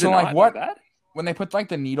 Okay, Is so it like not what that bad? when they put like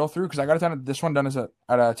the needle through, because I got it done this one done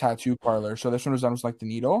at a tattoo parlor. So this one was done with like the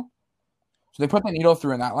needle. So they put the needle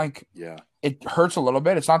through and that like Yeah. it hurts a little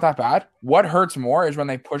bit. It's not that bad. What hurts more is when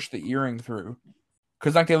they push the earring through.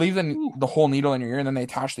 Because like they leave the whole needle in your ear and then they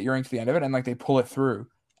attach the earring to the end of it and like they pull it through.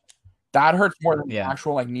 That hurts more than the Yeah.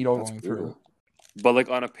 actual like needle That's going brutal. through. But like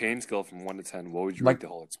on a pain scale from 1 to 10, what would you Like- rate the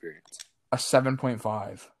whole experience? A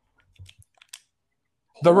 7.5.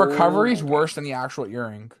 The recovery's worse than the actual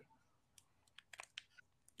earring.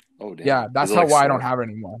 Oh damn. Yeah, that's Is it, like, why I don't sore? have it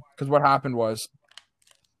anymore. Because what happened was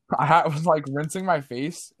I was like rinsing my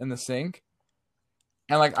face in the sink.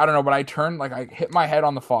 And like I don't know, but I turned like I hit my head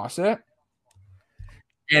on the faucet.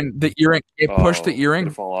 And the earring pushed the Oh, did earring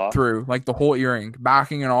it fall off? through, like the whole earring,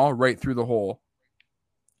 backing and all, right through the hole.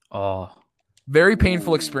 Oh. Very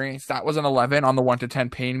painful Ooh. experience. That was an 11 on the 1 to 10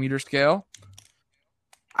 pain meter scale.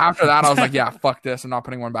 After that, I was like, yeah, fuck this. I'm not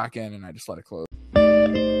putting one back in. And I just let it close.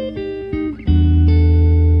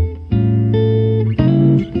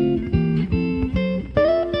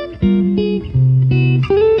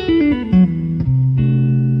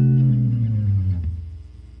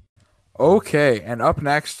 Okay. And up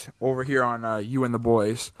next over here on You and the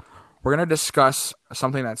Boys, we're going to discuss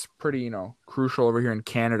something that's pretty, crucial over here in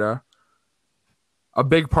Canada. A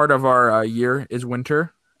big part of our year is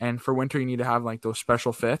winter. And for winter, you need to have like those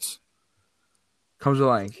special fits. Comes with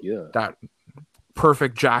like Yeah. that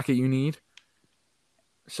perfect jacket you need.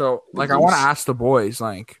 So, like, I Yes. want to ask the boys,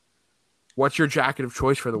 like, what's your jacket of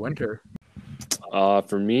choice for the winter?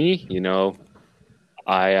 For me,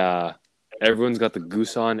 I everyone's got the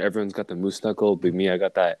goose on, everyone's got the moose knuckle, but me, I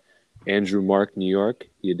got that Andrew Mark New York.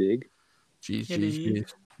 You dig?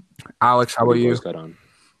 Jeez. Alex, how What about do you you? boys got on?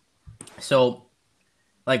 So,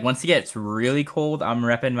 like, once it gets really cold, I'm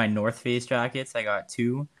repping my North Face jackets. I got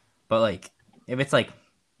 2. But, like, if it's, like,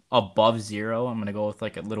 above 0, I'm going to go with,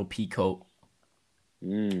 like, a little pea coat.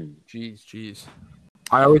 Jeez.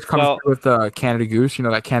 I always come Well- through with the Canada Goose. You know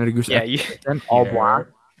that Canada Goose Yeah, X all Yeah.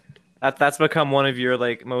 black. that's become one of your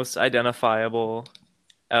like most identifiable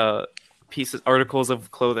articles of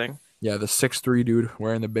clothing. Yeah, the 6'3" dude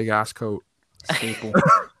wearing the big ass coat. Staple.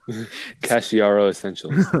 Cashiaro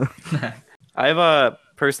Essentials. I've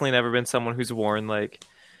personally never been someone who's worn like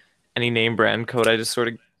any name brand coat. I just sort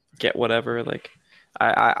of get whatever. Like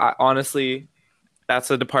I honestly, that's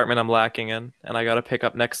a department I'm lacking in, and I got to pick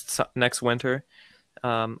up next winter.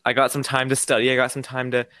 I got some time to study. I got some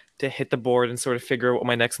time to hit the board and sort of figure out what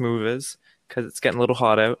my next move is because it's getting a little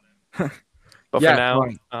hot out. But Yeah, for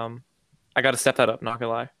now, fine. I got to step that up. Not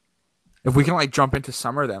gonna lie. If we can like jump into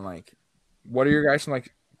summer, then like, what are your guys some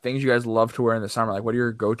like things you guys love to wear in the summer? Like, what are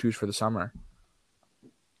your go-tos for the summer?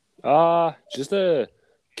 Just a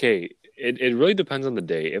okay. It really depends on the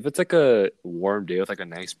day. If it's like a warm day with like a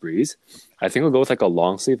nice breeze, I think we'll go with like a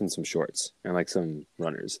long sleeve and some shorts and like some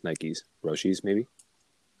runners, Nikes, Roshis maybe.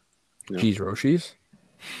 No. Jeez, Roshis.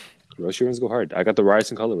 Roshi runs go hard. I got the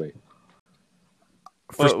Ryerson colorway.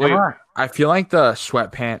 For summer, I feel like the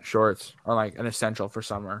sweatpant shorts are like an essential for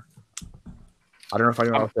summer. I don't know if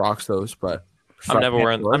anyone else rocks those, but I'm never sweatpant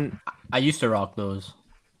wearing. shorts- I used to rock those.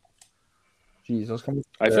 Jeez, those come.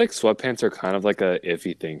 I feel like sweatpants are kind of like a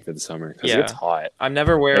iffy thing for the summer because it Yeah. gets hot. I'm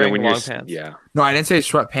never And then wearing when long you're pants. yeah. No, I didn't say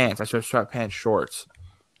sweatpants. I said sweatpants shorts.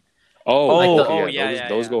 Oh, Oh, okay, oh, yeah, yeah,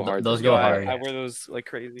 those yeah. go hard. Those then. go Yeah, hard. I wear those like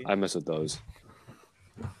crazy. I mess with those.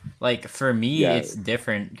 Like for me, Yeah. it's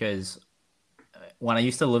different because when I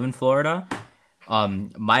used to live in Florida,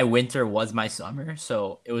 my winter was my summer,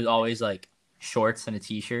 so it was always like shorts and a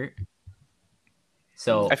t-shirt.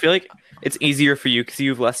 So I feel like it's easier for you because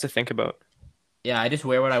you have less to think about. yeah, I just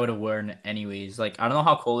wear what I would have worn anyways. Like I don't know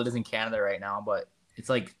how cold it is in Canada right now, but it's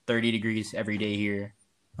like 30 degrees every day here.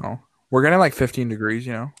 Oh, we're getting like 15 degrees.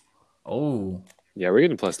 You know, Oh, Yeah, we're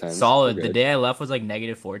getting plus 10. solid. The day I left was like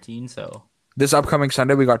 -14, so this upcoming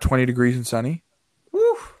Sunday we got 20 degrees and sunny.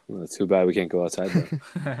 Well, that's too bad we can't go outside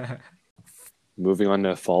though. Moving on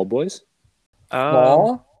to fall, boys.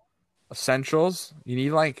 Fall essentials. You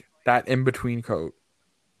need like that in between coat.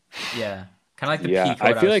 yeah, kind of like the Yeah, pea coat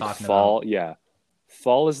I feel was like talking fall. about. Yeah,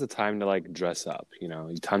 fall is the time to like dress up. You know,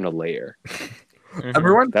 time to layer. Mhm.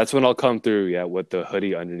 Everyone, That's when I'll come through. Yeah, with the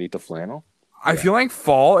hoodie underneath the flannel. I feel like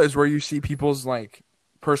fall is where you see people's like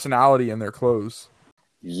personality in their clothes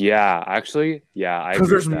Yeah, actually, yeah, I because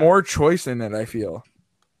agree there's with that. more choice in it. I feel.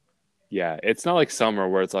 Yeah, it's not like summer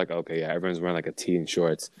where it's like okay, yeah, everyone's wearing like a tee and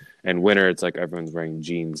shorts, and winter it's like everyone's wearing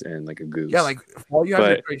jeans and like a goose. Yeah, like fall you have but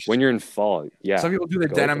your choice. when you're in fall, yeah, Some people do the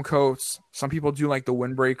go denim with it. coats. Some people do like the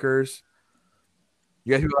windbreakers.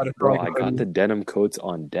 You guys people that Bro, like I got the denim coats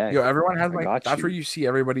on deck. Yo, everyone has I like got that's you. where you see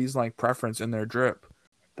everybody's like preference in their drip.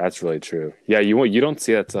 That's really true. Yeah, you don't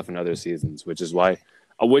see that stuff in other seasons, which is why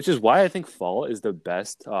I think fall is the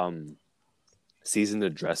best season to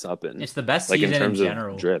dress up in. It's the best Like in season in terms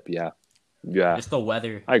general. of drip, yeah. Yeah. Just the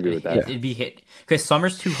weather. I agree with that. It'd be hit because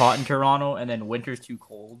summer's too hot in Toronto and then winter's too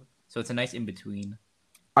cold, so it's a nice in between.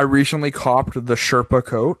 I recently copped the Sherpa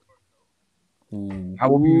coat. Ooh. I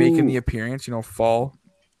will be making Ooh. the appearance, fall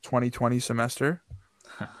 2020 semester.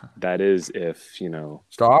 That is if,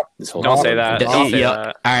 Stop. this whole Don't say thing that. goes Don't off. say Yeah.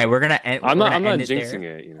 that. All right, we're gonna end. I'm we're not gonna end it jinxing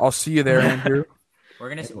there. it, I'll see you there, Andrew. We're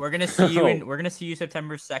gonna see you in we're gonna see you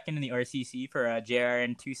September 2nd in the RCC for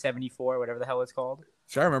JRN 274, whatever the hell it's called.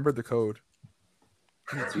 See, I remembered the code.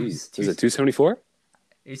 Jeez. Is it 274?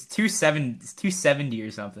 It's 270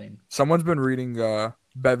 or something. Someone's been reading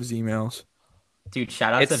Bev's emails. Dude,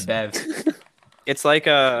 shout out It's- to Bev. It's like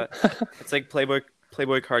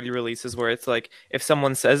Playboy Cardi releases where it's like if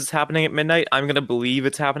someone says it's happening at midnight, I'm gonna believe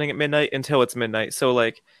it's happening at midnight until it's midnight. So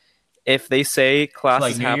like, if they say class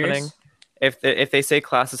Like is New happening, Year's? if they say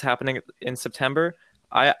class is happening in September,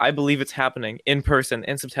 I believe it's happening in person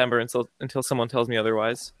in September until someone tells me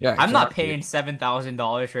otherwise. Yeah, I'm not exactly. paying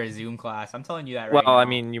 $7,000 for a Zoom class. I'm telling you that right Well, now. I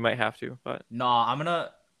mean, you might have to, but No, I'm gonna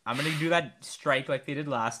do that strike like they did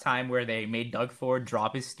last time where they made Doug Ford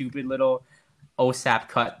drop his stupid little OSAP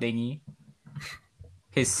cut thingy.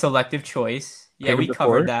 His selective choice. Yeah, Take him we to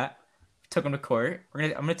covered court? that. Took him to court. I'm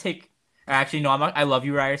gonna take. Actually, no, I'm not. I love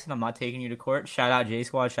you, Ryerson. I'm not taking you to court. Shout out J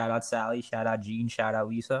Squad. Shout out Sally. Shout out Jean. Shout out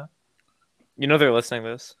Lisa. you know they're listening to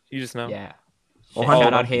this. You just know. Yeah. Oh,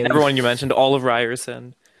 Shout out Haley. Everyone you mentioned, all of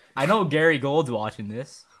Ryerson. I know Gary Gold's watching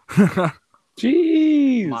this.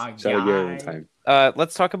 Jeez. My Shout out Gary one guy. time.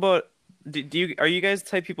 Let's talk about. Are you guys the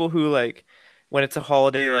type of people who like when it's a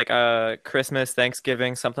holiday like Christmas,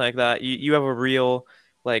 Thanksgiving, something like that? You have a real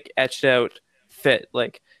like etched out fit.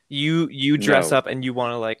 Like you dress No. up and you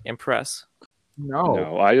want to like impress. No.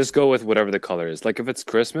 No, I just go with whatever the color is. Like if it's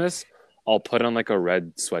Christmas, I'll put on like a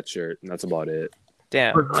red sweatshirt and that's about it.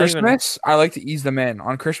 Damn. For not even- Christmas, I like to ease them in.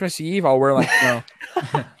 On Christmas Eve, I'll wear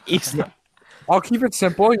I'll keep it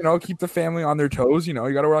simple, keep the family on their toes. You got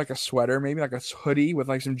to wear like a sweater, maybe like a hoodie with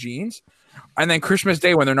like some jeans. And then Christmas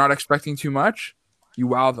Day, when they're not expecting too much, you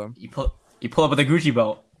wow them. You pull up with a Gucci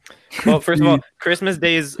belt. Well, first of all, Christmas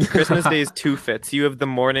Day is two fits. You have the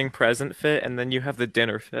morning present fit, and then you have the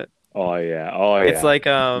dinner fit. Oh yeah. It's like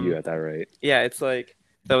you got that right. yeah, it's like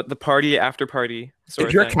the party after party sort If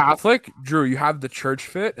of you're thing. Catholic, Drew, you have the church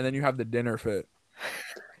fit and then you have the dinner fit.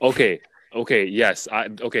 Okay. Yes. I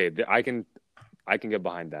can I can get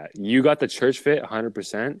behind that. You got the church fit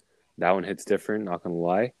 100%. That one hits different, not gonna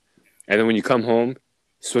lie. And then when you come home,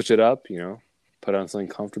 switch it up, put on something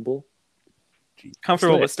comfortable.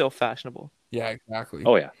 Comfortable, but still fashionable. Yeah, exactly.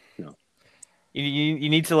 Oh yeah, no. You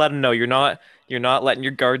need to let them know you're not letting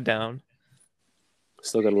your guard down.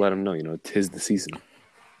 Still gotta let them know, 'tis the season.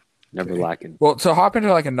 Never lacking. Well, to hop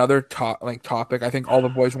into like another topic, I think all the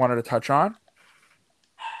boys wanted to touch on.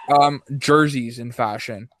 Jerseys in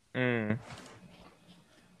fashion.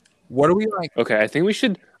 What do we like? Okay, I think we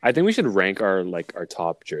should rank our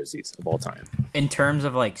top jerseys of all time. In terms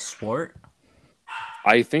of like sport,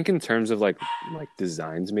 I think in terms of like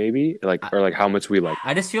designs, maybe or how much we like.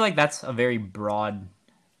 I just feel like that's a very broad.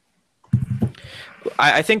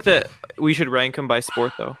 I think that we should rank them by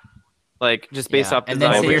sport though, like just based off and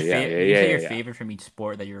design. then say Okay, your favorite from each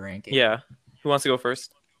sport that you're ranking. Yeah, who wants to go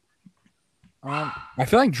first? I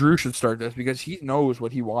feel like Drew should start this because he knows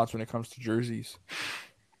what he wants when it comes to jerseys.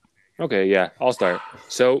 Okay, yeah, I'll start.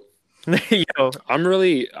 So, I'm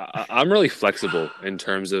really flexible in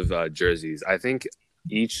terms of jerseys. I think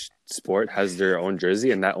each sport has their own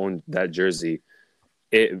jersey, and that jersey,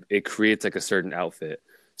 it creates like a certain outfit.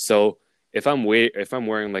 So if I'm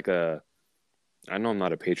wearing like I know I'm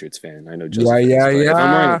not a Patriots fan. I know Joseph is,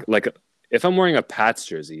 but if I'm wearing a Pats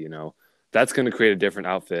jersey, that's going to create a different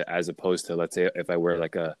outfit as opposed to, let's say, if I wear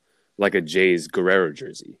like a Jays Guerrero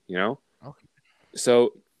jersey, Okay.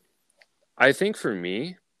 So I think for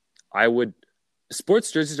me,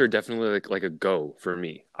 sports jerseys are definitely like a go for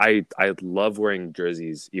me. I love wearing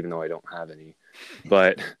jerseys, even though I don't have any,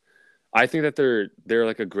 but I think that they're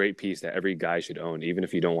like a great piece that every guy should own, even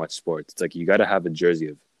if you don't watch sports. It's like you got to have a jersey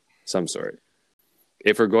of some sort.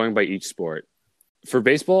 If we're going by each sport, for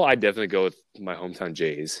baseball, I'd definitely go with my hometown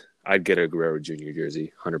Jays. I'd get a Guerrero Jr.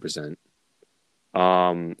 jersey, 100%.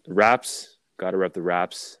 Raps, gotta rep the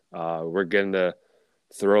Raps. We're getting the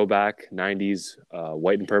throwback 90s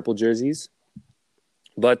white and purple jerseys,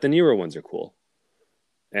 but the newer ones are cool.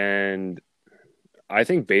 And I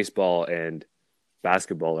think baseball and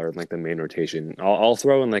basketball are like the main rotation. I'll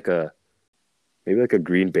throw in maybe a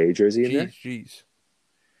Green Bay jersey in there. Jeez.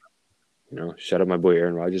 Shout out my boy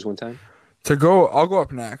Aaron Rodgers one time. I'll go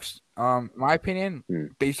up next. My opinion,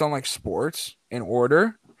 based on like sports in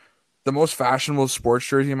order, the most fashionable sports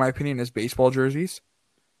jersey in my opinion is baseball jerseys.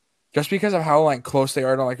 Just because of how like close they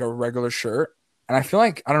are to like a regular shirt. And I feel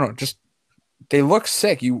like, I don't know, just they look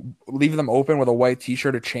sick. You leave them open with a white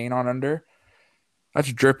t-shirt, a chain on under.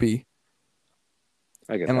 That's drippy.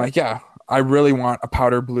 I get and that. I really want a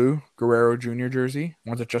powder blue Guerrero Jr. jersey.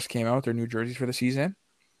 Ones that just came out, their new jerseys for the season.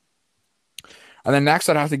 And then next,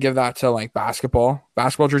 I'd have to give that to like basketball.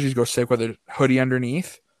 Basketball jerseys go sick with a hoodie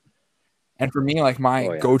underneath. And for me, like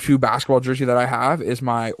my go-to basketball jersey that I have is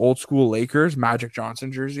my old school Lakers Magic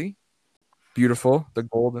Johnson jersey. Beautiful, the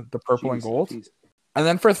purple and gold. Jeez. And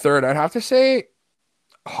then for third, I'd have to say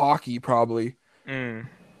hockey probably. In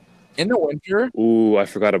the winter. Ooh, I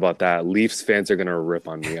forgot about that. Leafs fans are gonna rip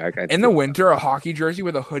on me. In the winter, a hockey jersey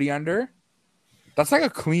with a hoodie under. That's like a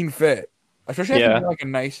clean fit, especially if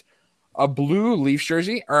like a blue Leafs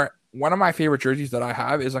jersey. Or one of my favorite jerseys that I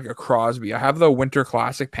have is like a Crosby. I have the Winter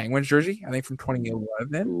Classic Penguins jersey. I think from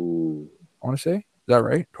 2011. Ooh. I want to say, is that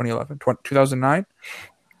right? 2011, 2009.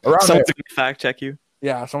 Someone's gonna fact check you.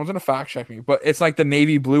 Yeah, someone's gonna fact check me. But it's like the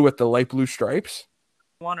navy blue with the light blue stripes.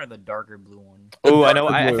 One or the darker blue one? Oh, I know.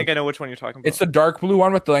 I think I know which one you're talking about. It's the dark blue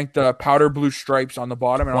one with the powder blue stripes on the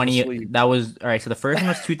bottom and on the sleeve. That was all right. So the first one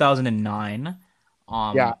was 2009.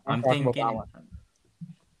 Yeah, I'm thinking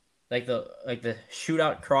like the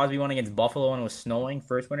shootout Crosby one against Buffalo when it was snowing,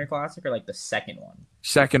 first Winter Classic, or like the second one.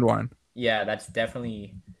 Second one. Yeah, that's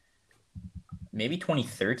definitely maybe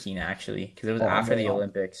 2013 actually, because it was after the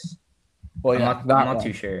Olympics. Well, I'm not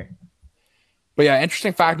too sure. But yeah,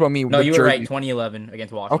 interesting fact about me. No, you were right. 2011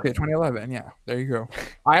 against Washington. Okay, 2011. Yeah, there you go.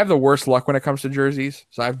 I have the worst luck when it comes to jerseys,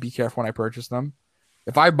 so I have to be careful when I purchase them.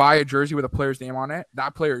 If I buy a jersey with a player's name on it,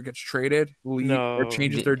 that player gets traded, or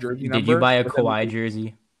changes their jersey number. Did you buy a Kawhi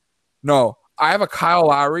jersey? No, I have a Kyle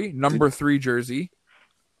Lowry number 3 jersey.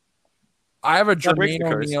 I have a Jermaine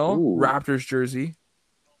O'Neal Raptors jersey.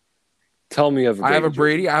 Tell me of. I have a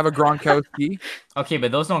Brady. I have a Gronkowski. Okay,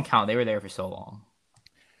 but those don't count. They were there for so long.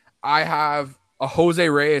 I have a Jose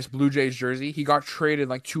Reyes Blue Jays jersey. He got traded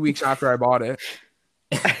like 2 weeks after I bought it.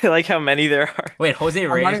 I like how many there are. Wait, Jose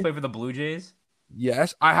Reyes played for the Blue Jays?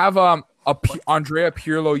 Yes. I have Andrea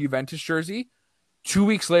Pirlo Juventus jersey. 2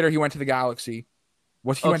 weeks later, he went to the Galaxy.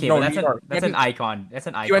 That's an icon. That's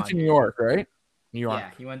an icon. He went to New York, right? New York. Yeah,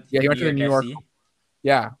 he went to the New York.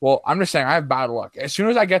 Yeah. Well, I'm just saying I have bad luck. As soon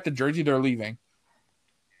as I get the jersey, they're leaving.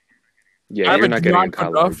 Yeah, I have you're a not getting a Dion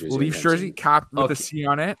Kyle Lowry Phaneuf jersey. Leafs anytime jersey soon. capped with Okay. a C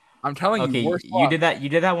on it. I'm telling Okay, you, worst you did that. You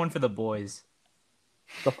did that one for the boys.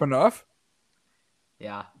 The Phaneuf,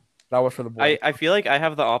 Yeah. that was for the boys. I feel like I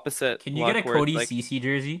have the opposite. Can you get a luck where it's Cody like, CC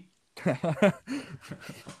jersey?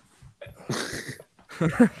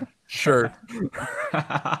 Sure.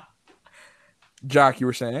 Jack, you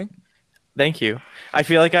were saying? Thank you. I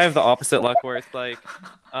feel like I have the opposite luck where it's like,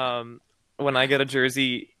 when I get a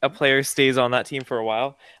jersey, a player stays on that team for a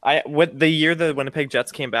while. With the year the Winnipeg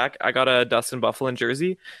Jets came back, I got a Dustin Byfuglien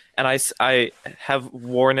jersey, and I have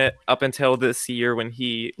worn it up until this year when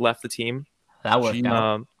he left the team. That worked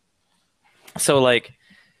out. So like,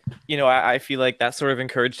 I feel like that sort of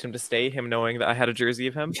encouraged him to stay. Him knowing that I had a jersey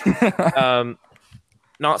of him.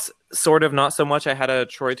 Not so much. I had a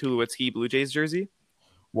Troy Tulowitzki Blue Jays jersey.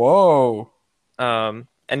 Whoa. And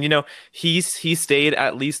he stayed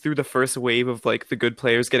at least through the first wave of like the good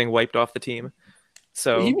players getting wiped off the team.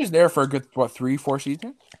 So He was there for a good 3-4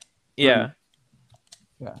 seasons? yeah.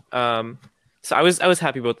 Yeah. So I was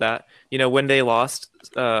happy about that. When they lost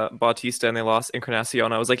Bautista and they lost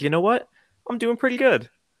Encarnacion, I was like, you know what? I'm doing pretty good.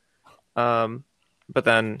 But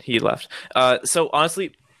then he left. So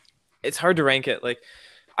honestly, it's hard to rank it. Like,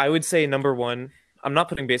 I would say number one. I'm not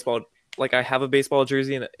putting baseball. Like, I have a baseball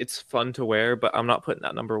jersey and it's fun to wear, but I'm not putting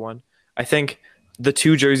that number one. I think the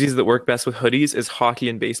two jerseys that work best with hoodies is hockey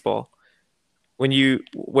and baseball. When you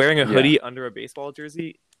wearing a hoodie under a baseball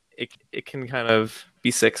jersey, it can kind of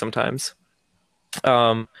be sick sometimes.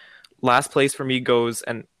 Last place for me goes,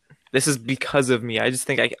 and this is because of me. I just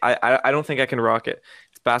think I don't think I can rock it.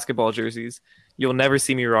 It's basketball jerseys. You'll never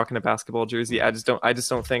see me rocking a basketball jersey. I just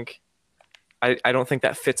don't think. I don't think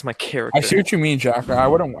that fits my character. I see what you mean, Jack. I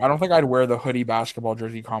don't think I'd wear the hoodie basketball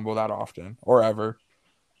jersey combo that often or ever.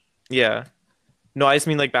 Yeah. No, I just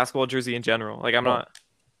mean like basketball jersey in general. Like I'm not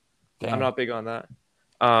big on that.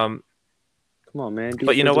 Come on, man.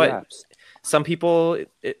 But you know what? Some people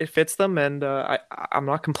it fits them, and I'm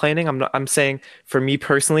not complaining. I'm saying for me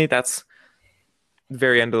personally, that's the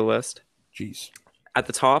very end of the list. Jeez. At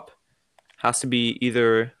the top has to be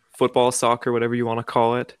either football, soccer, whatever you want to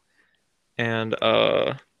call it, and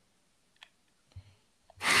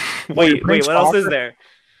wait, what else is there?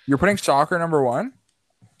 You're putting soccer number one?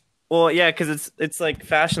 Well, yeah, because it's like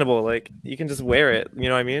fashionable. Like you can just wear it. You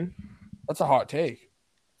know what I mean? That's a hot take.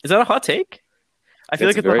 Is that a hot take? I feel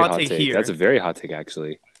like it's a hot take here. That's a very hot take,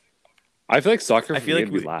 actually. I feel like soccer for me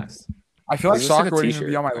would be last. I feel like It's just like soccer a wouldn't even t-shirt,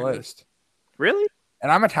 be on my kind of. list. Really? And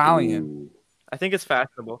I'm Italian. Ooh. I think it's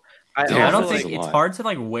fashionable. Damn, I also don't think like- it's hard to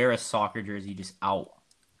like wear a soccer jersey just out.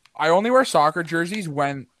 I only wear soccer jerseys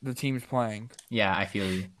when the team's playing. Yeah, I feel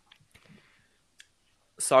you.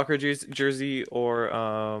 soccer jersey or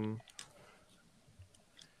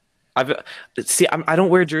I don't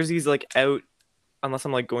wear jerseys like out unless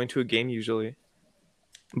I'm like going to a game usually.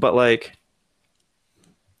 But like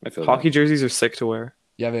I feel hockey jerseys are sick to wear.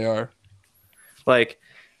 Yeah, they are. Like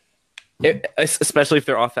especially if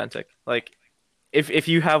they're authentic. Like if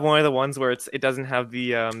you have one of the ones where it doesn't have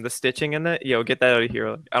the stitching in it, get that out of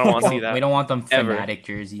here. I don't want to see that. We don't want them Ever. fanatic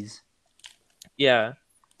jerseys. Yeah.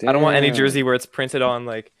 Damn. I don't want any jersey where it's printed on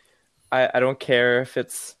like I don't care if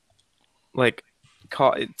it's like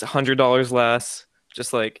it's $100 less.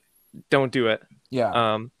 Just like don't do it.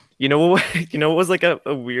 Yeah. You know what was like a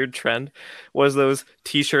weird trend was those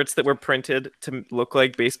t-shirts that were printed to look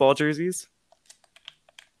like baseball jerseys.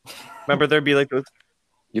 Remember there'd be like those.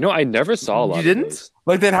 I never saw a lot. You didn't? Of those.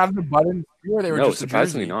 Like they'd have the button or they were No, just a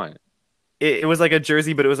surprisingly jersey. not. It was like a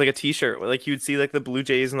jersey, but it was like a t-shirt. Like you'd see like the Blue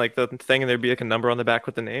Jays and like the thing, and there'd be like a number on the back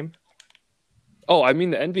with the name. Oh, I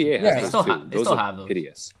mean the NBA has Yeah, those still too. they Those still are have those.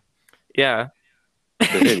 hideous. Yeah. They're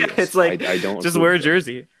hideous. It's like I don't just approve wear a of it.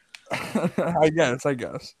 jersey. I guess. And I it's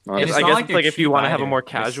guess not it's like they're like if you cheap wanna have a either. more They're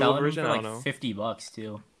casual selling them version, for I like don't know. $50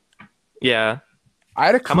 too. Yeah. I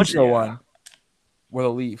had a How much- Cujo one with a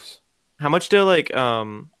Leafs. How much do like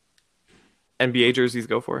NBA jerseys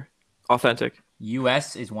go for? Authentic.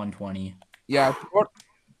 US is 120. Yeah.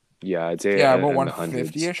 Yeah, I'd say Yeah, in about the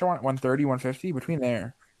hundreds. 150-ish, 130, 150, between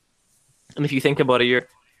there. And if you think about it,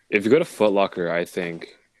 If you go to Foot Locker, I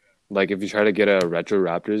think, like if you try to get a retro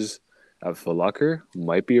Raptors at Foot Locker,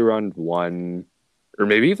 might be around one, or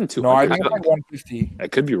maybe even 200. No, I think it's like 150. I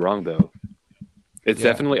could be wrong though. It's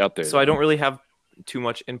Yeah. definitely up there. so I don't really have too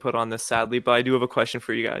much input on this, sadly, but I do have a question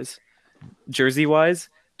for you guys. Jersey wise,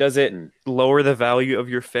 does it lower the value of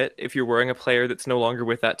your fit if you're wearing a player that's no longer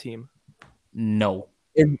with that team? No.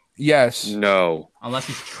 Yes. No. Unless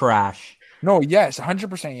he's trash. No, yes.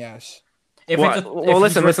 100% yes.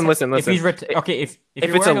 listen. If he's okay, if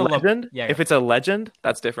you're it's a wearing legend, yeah, if it's a legend,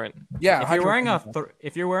 that's different. Yeah, if you're wearing 100%.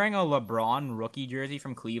 if you're wearing a LeBron rookie jersey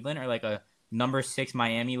from Cleveland or like a number 6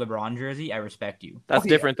 Miami LeBron jersey, I respect you. That's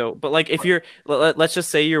different though. But like if you're, let's just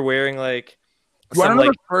say you're wearing like You wanna some know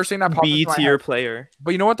like the first thing that popped B into my tier head? player.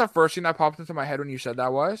 But you know what the first thing that popped into my head when you said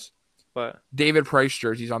that was? But David Price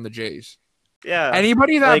jerseys on the Jays. yeah,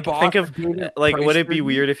 Anybody that like bought think a of David like, Price would it be jersey-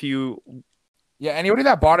 weird if you? Yeah, anybody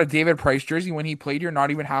that bought a David Price jersey when he played here not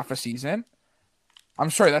even half a season, I'm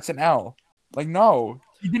sorry, that's an L. Like, no.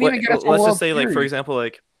 He didn't even get a Let's World just say, like, for Series. example,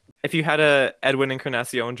 like if you had a Edwin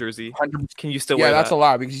Encarnacion jersey, 100%. can you still Yeah, wear that's that? a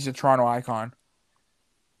lot because he's a Toronto icon.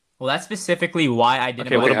 Well, that's specifically why I didn't.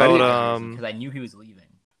 Okay, what about, because I knew he was leaving.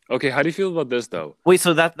 Okay, how do you feel about this though? Wait,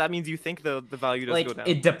 so that means you think the value does Like go down?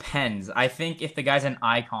 it depends. I think if the guy's an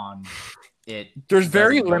icon, There's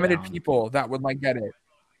very doesn't go limited down. people that would like get it.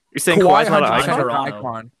 You're saying Kawhi's not an 100% icon? Toronto.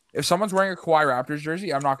 icon. If someone's wearing a Kawhi Raptors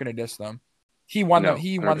jersey, I'm not going to diss them. He won No, them.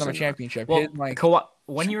 He won them a 100% not. championship. Well, His, like, Kawhi,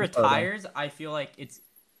 when he superstar. retires, I feel like it's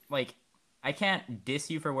like I can't diss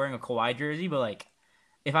you for wearing a Kawhi jersey, but like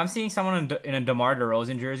if I'm seeing someone in a DeMar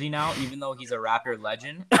DeRozan jersey now, even though he's a Raptor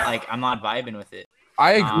legend, like I'm not vibing with it.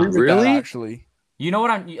 I agree with Really? that actually. You know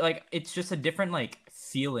what I'm like? It's just a different like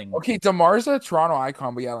feeling. Okay, DeMar's a Toronto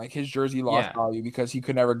icon, but yeah, like his jersey lost Yeah. value because he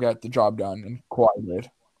could never get the job done, and Kawhi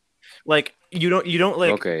did. Like you don't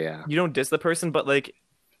like Okay, yeah. you don't diss the person, but like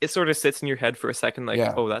it sort of sits in your head for a second, like,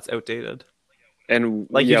 Yeah. oh, that's outdated. And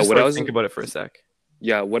Like you yeah, just what I like, was think about it for a sec.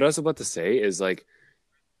 Yeah, what I was about to say is like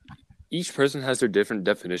each person has their different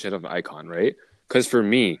definition of icon, right? Because for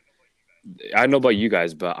me, I don't know about you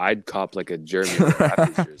guys, but I'd cop like a Jeremy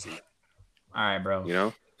Raptors jersey, All right, bro. you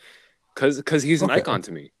know, because he's an Okay. icon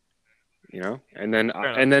to me, you know. And then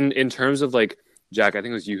Fair enough. in terms of like Jack, I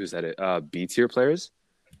think it was you who said it. B tier players.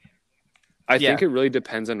 I Yeah. think it really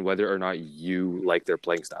depends on whether or not you like their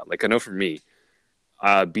playing style. Like I know for me,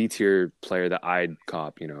 B tier player that I'd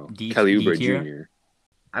cop, you know, Kelly Oubre D-tier? Jr.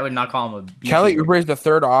 I would not call him a B Kelly tier. Oubre is the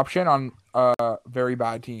third option on a very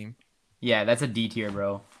bad team. Yeah, that's a D tier,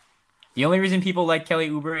 bro. The only reason people like Kelly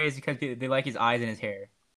Oubre is because they like his eyes and his hair.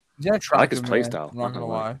 He's an attractive I like his play man, style, I'm not gonna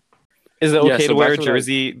lie. Is it Yeah, okay so to wear a back to what I-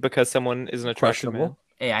 jersey because someone is an attractive man? Questionable.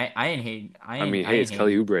 Hey, I ain't hate. I mean, hey, it's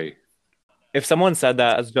Kelly Oubre. If someone said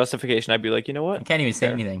that as justification, I'd be like, you know I what? can't even say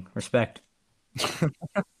Fair. anything. Respect.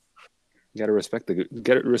 You gotta respect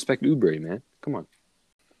respect Oubre, man. Come on,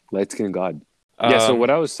 light skin god. Yeah. So what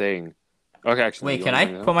I was saying. Okay, actually. Wait, you can wanna I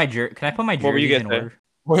bring it put up? my Can I put my What were you jerseys in gonna say? order?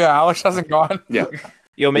 Well, yeah, Alex hasn't gone. Yeah,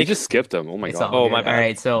 Yo, they make just skipped them. Oh my It's god. all Oh, good. my bad. All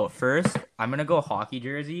right, so first I'm gonna go hockey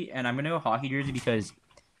jersey, and I'm gonna go hockey jersey because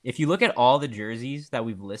if you look at all the jerseys that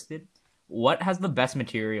we've listed, what has the best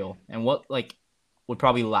material and what like would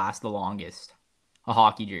probably last the longest? A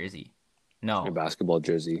hockey jersey. No. A basketball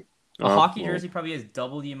jersey. A hockey well, jersey probably has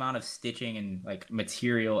double the amount of stitching and like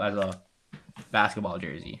material as a basketball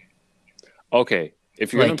jersey. Okay,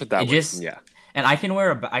 if you're Like, gonna put that it way, just- yeah. And I can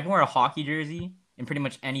wear a hockey jersey in pretty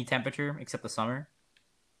much any temperature except the summer.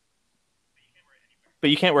 but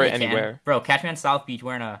you can't wear it I can. anywhere. Bro, catch me on South Beach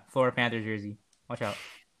wearing a Florida Panthers jersey. Watch out.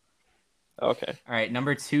 Okay. All right,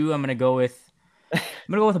 number 2, I'm gonna go with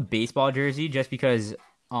a baseball jersey just because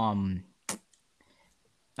I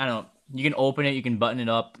don't know. You can open it, you can button it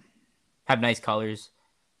up, have nice colors.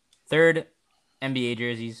 Third, NBA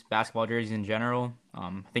jerseys, basketball jerseys in general.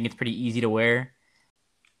 I think it's pretty easy to wear.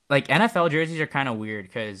 Like NFL jerseys are kind of weird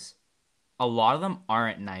because a lot of them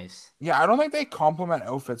aren't nice. Yeah, I don't think they complement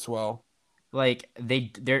outfits well. Like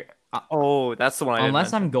they're Oh, that's the one. I didn't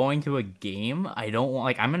unless mention. I'm going to a game, I don't want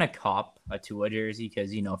like I'm gonna cop a Tua jersey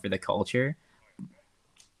because for the culture.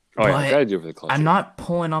 Oh yeah, But gotta do it for the culture. I'm not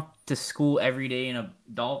pulling up to school every day in a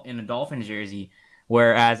Dolphins jersey,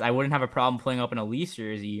 whereas I wouldn't have a problem pulling up in a Leafs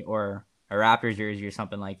jersey or a Raptors jersey or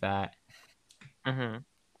something like that. Mhm.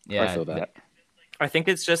 Yeah, I feel that. I think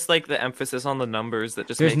it's just like the emphasis on the numbers that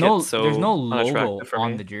just There's make no it so there's no logo unattractive for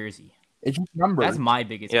on me. the jersey. It's just numbers. That's my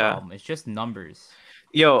biggest Yeah. problem. It's just numbers.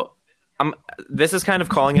 Yo, this is kind of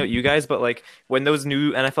calling out you guys, but like when those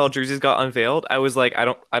new NFL jerseys got unveiled, I was like, I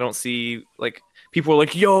don't see like people were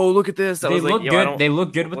like, yo, look at this. I They was look like, yo, I good. don't. They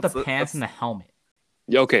look good with the what's pants and the helmet.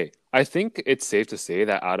 Yeah, okay. I think it's safe to say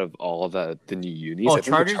that out of all the new unis, Oh, I think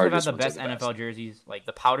the Chargers have had the ones are best NFL jerseys, like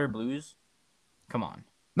the powder blues. Come on.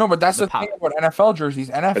 No, but that's The the thing about NFL jerseys.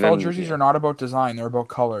 NFL then, jerseys yeah. are not about design; they're about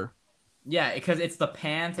color. Yeah, because it's the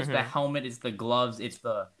pants, it's the Mhm. helmet, it's the gloves, it's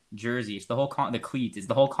the jersey, it's the whole the cleats, it's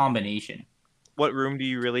the whole combination. What room do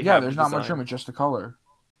you really Yeah, have? there's to not much design? room; it's just the color.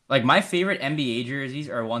 Like my favorite NBA jerseys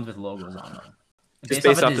are ones with logos on them. Just Based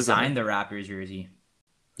based off off a design, design. the Raptors jersey.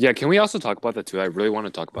 Yeah, can we also talk about that too? I really want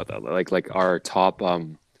to talk about that. Like our top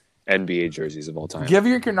NBA jerseys of all time. Give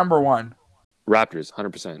your number one. Raptors,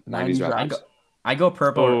 100%. 90s 90s Raptors. I go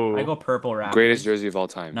purple. Oh. I go purple Raptors. Greatest jersey of all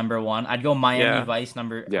time. Number one. I'd go Miami Yeah. Vice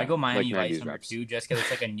Yeah, I go Miami like Vice 90s number Raps. 2 just because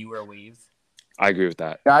it's like a newer wave. I agree with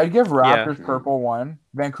that. Yeah, I'd give Raptors Yeah. purple 1.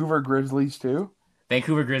 Vancouver Grizzlies 2.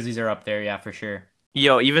 Vancouver Grizzlies are up there, yeah, for sure.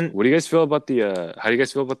 Yo, even What do you guys feel about the? How do you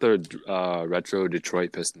guys feel about the retro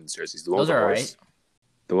Detroit Pistons jerseys? The one Those with the are horse? alright.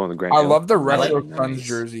 The one with the Grand I Hill? love the like- retro Nice. Suns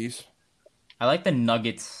jerseys. I like the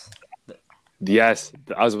Nuggets. Yes,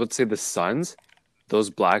 I was about to say the Suns. Those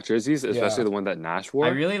black jerseys, especially Yeah. the one that Nash wore. I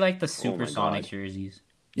really like the Oh my Supersonics God. jerseys.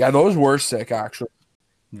 Yeah, those were sick actually.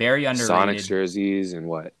 Very underrated. Sonics jerseys and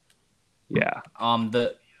what? Yeah.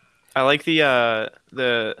 The I like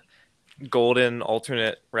the golden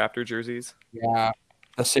alternate Raptor jerseys. Yeah.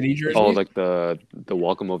 The city jersey. Oh, like the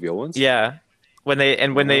Welcome OVO ones. Yeah, when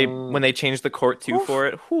they changed the court too Oof. for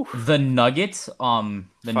it. Whew. the Nuggets Fire.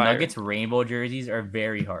 Nuggets rainbow jerseys are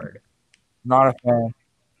very hard. Not a fan.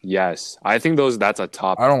 Yes, I think that's a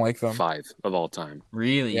top I don't like them. 5 of all time.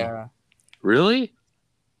 Really? Yeah. Really?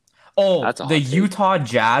 Oh, That's a the hot take. Utah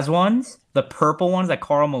Jazz ones, the purple ones that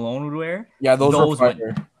Karl Malone would wear, Yeah, those Those were went-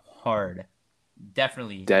 fire. hard.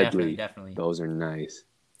 Definitely. Deadly. Definitely. Those are nice.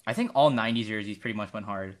 I think all 90s jerseys pretty much went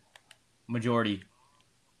hard. Majority.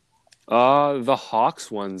 The Hawks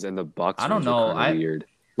ones and the Bucks I don't ones know. are kind of weird.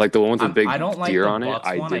 Like the one with the big I don't like deer the on it. Bucks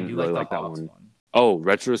I one. didn't do really like like the that Hawks one. one. Oh,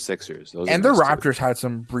 retro Sixers. Those And are the nice too. Raptors had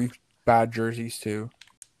some brief bad jerseys too.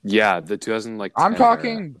 Yeah, the 2000 like. I'm 10 era.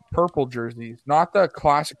 talking purple jerseys, not the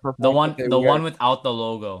classic purple. The ones that they one wear. without the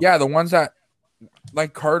logo. Yeah, the ones that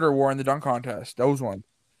like Carter wore in the dunk contest. Those ones.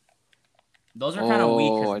 Those are kind of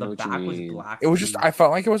weak Oh, because I know the what you back was mean. black. It was just too. I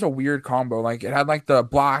felt like it was a weird combo. Like it had like the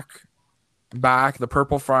black back, the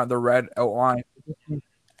purple front, the red outline.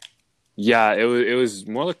 Yeah, it was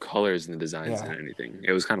more like colors and the designs Yeah. than anything.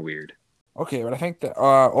 It was kind of weird. Okay, but I think that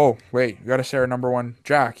oh wait, you gotta say our number one.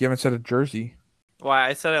 Jack, you haven't said a jersey. Well,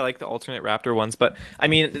 I said I like the alternate Raptor ones, but I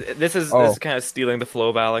mean, this is Oh. kind of stealing the flow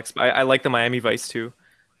of Alex. I like the Miami Vice too.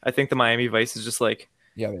 I think the Miami Vice is just like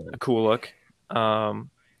Yeah, they a cool look.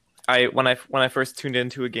 When I first tuned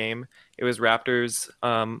into a game, it was Raptors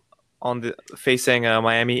on the facing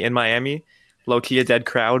Miami in Miami. Low key a dead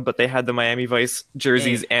crowd, but they had the Miami Vice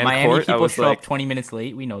jerseys Hey, and Miami court. I people was show like, up 20 minutes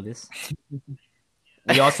late. We know this.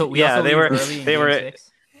 We also Yeah, also they leave were- early in they game were- 6.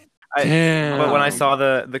 Damn. but when I saw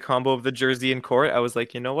the combo of the jersey and court, I was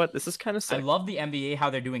like, you know what, this is kind of I sick. love the NBA how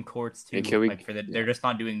they're doing courts too. Hey, can we- like they're just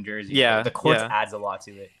not doing jerseys. Yeah, Like, the courts yeah. adds a lot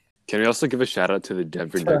to it. Can we also give a shout out to the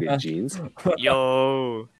Denver Nugget jeans?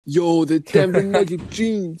 Yo, Yo, the Denver Nugget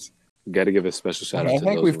jeans. Got to give a special shout out I to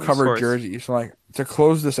think those we've ones. covered course. jerseys. So like to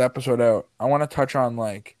close this episode out, I want to touch on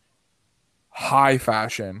like high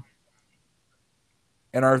fashion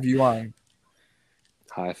and our view on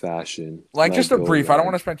High fashion. like just a Lego brief. I don't line.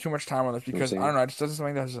 want to spend too much time on this because I saying? don't know. It just doesn't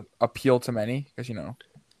something that doesn't appeal to many because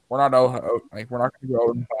we're not out like we're not going to go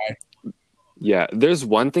out and buy. Yeah, there's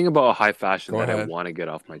one thing about high fashion Go that I ahead. want to get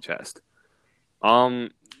off my chest.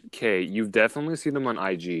 Okay, you've definitely seen them on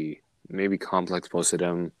IG. Maybe Complex posted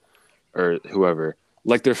them, or whoever.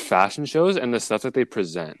 Like their fashion shows and the stuff that they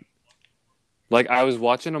present. Like I was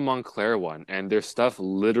watching a Montclair one, and their stuff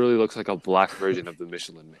literally looks like a black version of the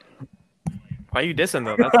Michelin Man. why are you dissing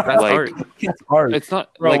though? That's Like, art, It's hard. It's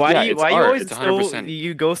not, bro. like, why yeah, do you it's why you art. always It's 100%.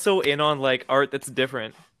 you go so in on like art that's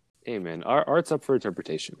different? Hey man, art's up for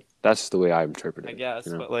interpretation. That's the way I interpret it. I guess,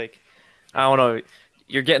 you know? but like, I don't know.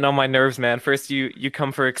 You're getting on my nerves, man. First you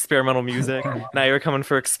come for experimental music. Now you're coming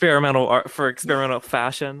for experimental art, for experimental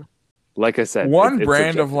fashion. Like I said, One it's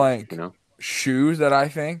brand of, subjective, like, you know. shoes that I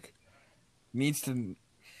think needs to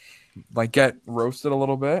like get roasted a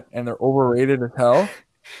little bit and they're overrated as hell.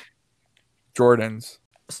 Jordans.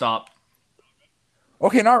 Stop.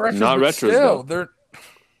 Okay, not retros, Not but retros, still though. they're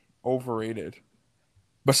overrated.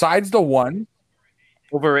 Besides the one,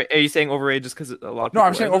 Are you saying overrated just because a lot of no, people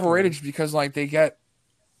I'm saying wear them? overrated just because like they get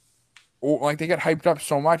hyped up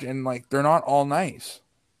so much and like they're not all nice.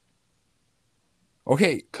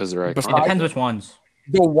 Okay, Because they're It Besides- iconic. depends which ones.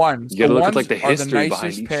 the ones. You gotta the look ones at like the are history behind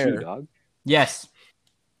nicest each pair. shoe, dog. Yes.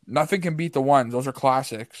 Nothing can beat the ones. Those are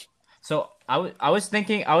classics. So I was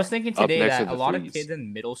thinking today next that are a the lot of threes. kids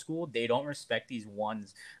in middle school they don't respect these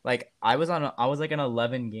ones. Like I was like an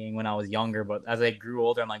 11 gang when I was younger, but as I grew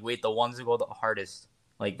older, I'm like, wait, the ones that go the hardest,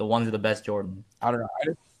 like the ones are the best Jordan. I don't know.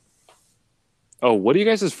 Oh, what are you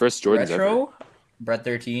guys' first Jordans ever? Retro, Brett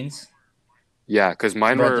 13s. Yeah, because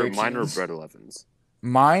mine Brett were 13s. Bread 11s.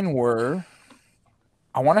 Mine were.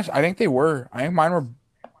 I think they were. I think mine were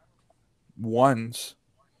ones,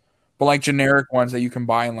 but like generic ones that you can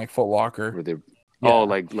buy in like Foot Locker. Were they? Yeah. Oh,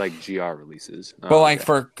 like GR releases. But Oh, like okay.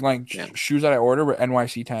 for like Yeah. shoes that I ordered were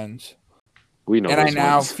NYC 10s, we know. and I those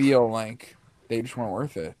now ones. feel like they just weren't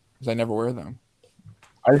worth it because I never wear them.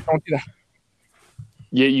 I just don't see that.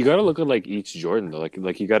 Yeah, you got to look at like each Jordan though.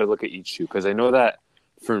 Like you got to look at each shoe because I know that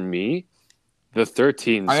for me, the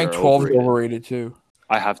 13s I think are 12 is overrated. overrated too.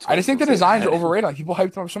 I have to. I just think the designs are overrated. Like people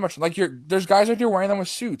hype them up so much. Like there's guys out there wearing them with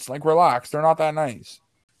suits. Like relax, they're not that nice.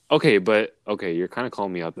 Okay, but you're kind of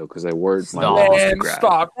calling me out though because I wore Stop. my ones to Man, grad.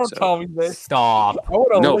 stop! Don't so- tell me this. Stop. I would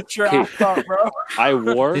have No, lit your okay. ass up, bro. I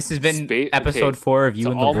wore. This has been okay. episode 4 of You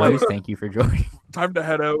So and all the my- Boys. Thank you for joining. Time to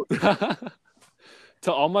head out.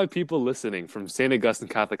 To all my people listening from St. Augustine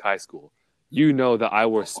Catholic High School, you know that I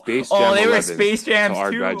wore Space Jam. Oh, they were 11s Space Jams to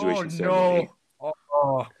our too. graduation Oh ceremony. no.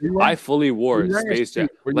 Oh, I fully wore Were you wearing a Space Jam.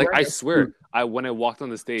 suit? Were you Like wearing I a swear, suit? when I walked on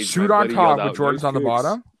the stage, suit my on buddy top yelled with out, Jordans "Nice on the kicks."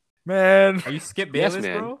 bottom. Man, Are you Skip Yes, Bayless,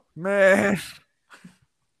 man. bro? man.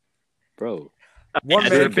 Bro. One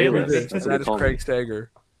As man a can do Bayless, this, that's and what that they is call Craig me.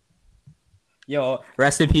 Stager. Yo,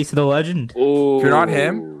 rest in peace to the legend. Oh, If you're not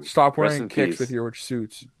him, stop rest wearing in kicks peace. with your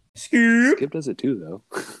suits. Scoop. Skip does it too,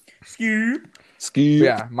 though. Scoop. But Skip.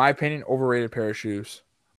 yeah, my opinion, overrated pair of shoes.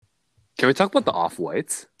 Can we talk about the Off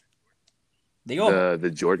Whites? They go.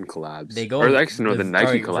 The Jordan collabs. They go. Or actually, no, the Nike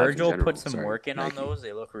alright, collabs. Virgil in general. put some Sorry, work in on Nike. those.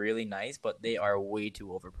 They look really nice, but they are way too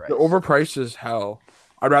overpriced. The overpriced as hell.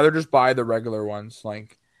 I'd rather just buy the regular ones.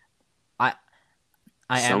 Like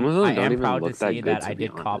Some of them I don't am even proud look to that say good, that to I be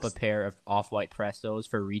did cop a honest. pair of off-white Prestos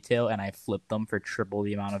for retail, and I flipped them for triple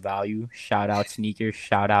the amount of value. Shout out sneakers.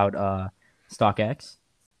 Shout out StockX.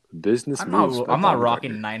 Business I'm moves. not. by I'm not Bobby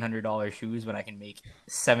rocking $900 shoes when I can make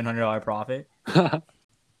 $700 profit. Gardner.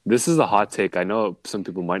 This is a hot take. I know some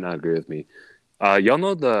people might not agree with me. Y'all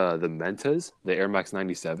know the Mentas, the Air Max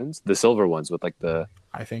 97s, the silver ones with like the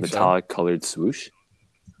I think metallic colored swoosh. so.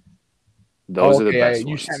 Those are the Okay, best you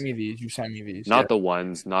ones. sent me these. You sent me these. Not the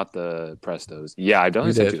ones, not the Prestos. Yeah, I definitely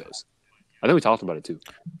You sent did. you those. I think we talked about it too.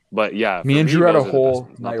 But yeah, Me for and Drew had a those are the best whole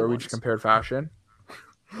ones, not night the where we ones. just compared fashion.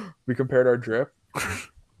 We compared our drip.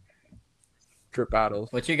 Drip battles.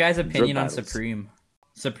 What's your guys' opinion on battles. Supreme?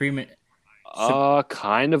 Supreme.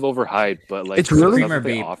 Kind of overhyped, but like It's for the really- stuff that they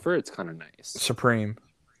Supreme or Vape? offer, it's kind of nice. Supreme.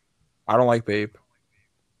 I don't like Bape.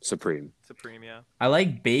 Supreme. Supreme, yeah. I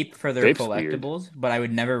like Bape for their Bape's weird. collectibles, but I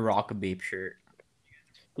would never rock a Bape shirt.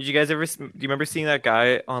 Did you guys ever? Do you remember seeing that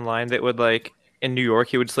guy online that would like in New York?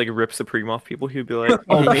 He would just like rip Supreme off people. He'd be like,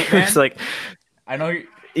 Oh, he Bape was Man? like, I know.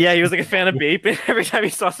 yeah, he was like a fan of Bape, and every time he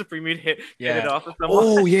saw Supreme, he'd hit it Yeah. off with someone.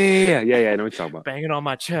 Oh yeah. I know what you're talking about. Banging on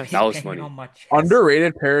my chest. That was Hanging funny. on my chest.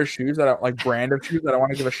 Underrated pair of shoes that I like, brand of shoes that I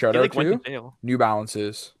want to give a shout He out like went to. to jail. New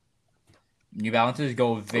Balances. New Balances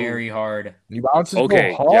go very hard. New Balances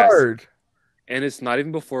Okay, go hard. And it's not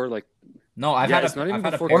even before like No, I've Yeah, had it's not a, even I've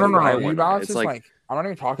had a before Oh pair no, of no, no. Right New one. Balances It's like- like I'm not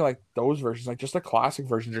even talking like those versions. Like just the classic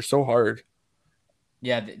versions are so hard.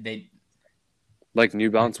 Yeah, they like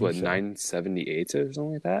New Balance, think what so. 978 or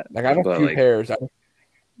something like that. Like I have a But, few like, pairs.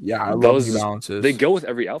 Yeah, I love those- New Balances. They go with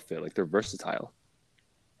every outfit. Like they're versatile.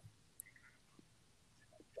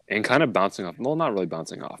 And kind of bouncing off. Well, not really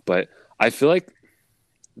bouncing off, but I feel like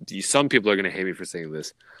some people are going to hate me for saying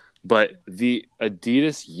this, but the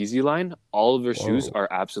Adidas Yeezy line, all of their shoes Whoa. are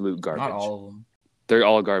absolute garbage. not all of them. They're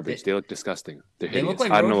all garbage. They look disgusting. They're They look hideous.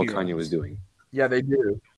 like I don't know what Roshi Kanye runs. was doing. Yeah, they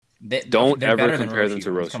do. Don't They're ever better than compare them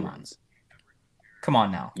to runs. Roshi Come on, runs. come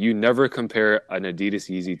on now. You never compare an Adidas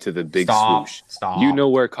Yeezy to the big Stop. swoosh. Stop. You know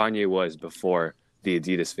where Kanye was before the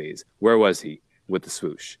Adidas phase. Where was he with the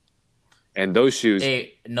swoosh? And those shoes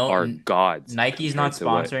Hey, no, are gods. Nike's not compared to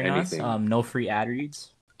what sponsoring us. anything- No free ad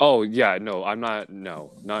reads. Oh yeah, no, I'm not.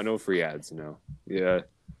 No free ads. No. Yeah.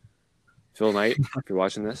 Phil Knight, if you're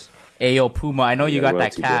watching this, Hey, yo, Puma, I know you Yeah, got that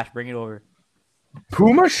royalty cash. Bring it over.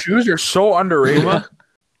 Puma shoes are so underrated. Puma,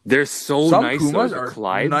 they're so Some nice. Pumas Those are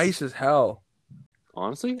Clydes. nice as hell.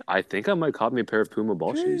 Honestly, I think I might cop me a pair of Puma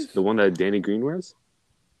ball shoes. Jeez. The one that Danny Green wears.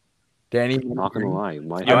 Danny. Not gonna lie,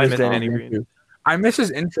 might Yo, I have miss to cop. Danny Green. too. I miss his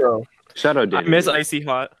intro. Shout out I Danny. miss Green. Icy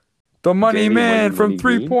Hot. The money Danny man Money from Money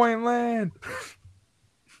 3 Green. Point Land.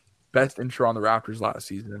 Best intro on the Raptors last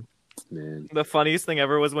season. Man. The funniest thing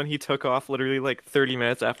ever was when he took off literally like 30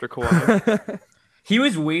 minutes after Kawhi. He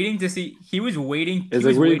was waiting to see. He was waiting. It's he was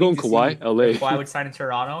like, where you waiting going, to Kawhi? see LA. if Kawhi would sign in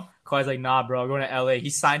Toronto. Kawhi's like, nah, bro, I'm going to LA. He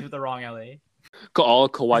signed with the wrong LA. All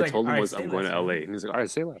Kawhi He's like, told him "Alright, was, say "I'm going less, to man." LA," and he's like, "All right,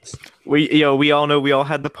 say less." we all know we all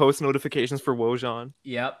had the post notifications for Woj.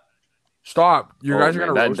 Yep. Stop. You guys are man,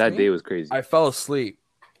 gonna that roast that me? day was crazy. I fell asleep.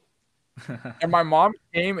 And my mom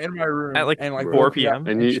came in my room At, like, and like 4 woke me up, p.m.?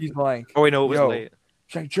 and And you- she's like, Oh wait, no, it was Yo. late.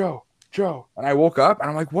 she's like, Joe. And I woke up and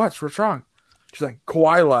I'm like, what's wrong? She's like,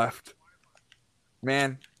 Kawhi left.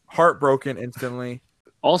 Man, heartbroken instantly.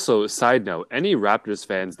 Also, side note, any Raptors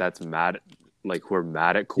fans that's mad, like who are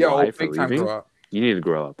mad at Yeah, Kawhi for big time leaving, grow up. you need to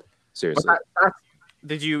grow up. Seriously.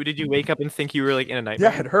 Did you wake up and think you were like in a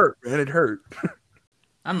nightmare? Yeah, it hurt, man. It hurt.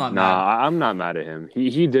 I'm not mad. Nah, I'm not mad at him.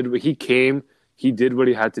 He did what he came. He did what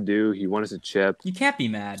he had to do. He wanted to chip. You can't be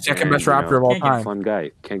mad. Second best Raptor of all can't get time. Fun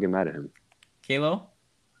guy. Can't get mad at him. Kalo?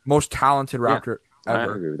 Most talented Raptor I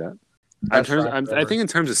ever. agree with that. Best Raptor I ever. think in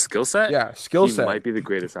terms of skill set, Yeah, skill he set. might be the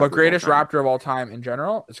greatest. But greatest of all time. Raptor of all time in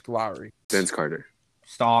general is Lowry. Vince Carter.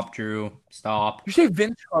 Stop, Drew. Stop. You say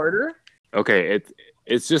Vince Carter? Okay,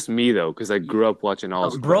 it's just me though, because I grew up watching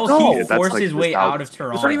all. Bro, No, he that's forced like his way nostalgia. out of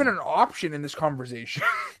Toronto. It's not even an option in this conversation.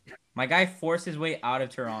 My guy forced his way out of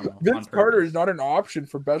Toronto. Vince Carter is not an option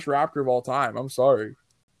for best Raptor of all time. I'm sorry.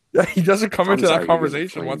 Yeah, he doesn't come into that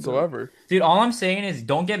conversation whatsoever. Dude, all I'm saying is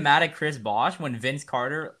don't get mad at Chris Bosh when Vince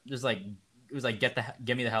Carter was like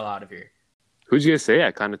get me the hell out of here. Who'd you guys say?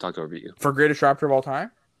 I kind of talked over you. For greatest Raptor of all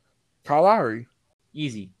time? Kyle Lowry.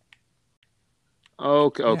 Easy.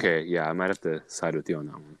 Okay, yeah, I might have to side with you on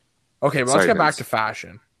that one. Okay, but let's get back to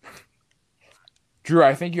fashion. Drew,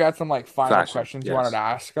 I think you had some final questions you wanted to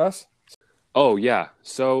ask us. Oh yeah,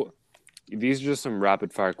 so these are just some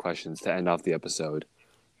rapid fire questions to end off the episode.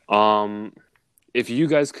 If you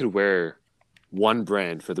guys could wear one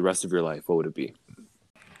brand for the rest of your life, what would it be?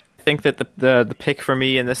 I think that the pick for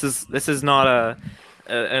me, and this is not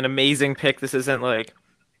an amazing pick. This isn't like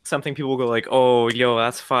something people go like, oh, yo,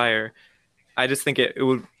 that's fire. I just think it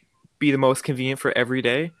would be the most convenient for every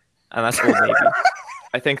day, and that's Old Navy.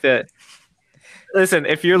 I think that. Listen,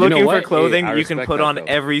 if you're looking for clothing, you can put on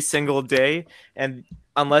every single day, and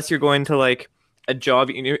unless you're going to like a job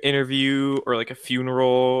interview or like a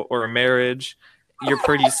funeral or a marriage, you're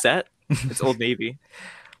pretty set. It's Old Navy.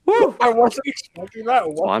 Woo! I wasn't expecting that.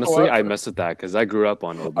 Honestly, I messed with that because I grew up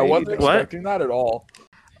on Old Navy. I wasn't expecting that at all.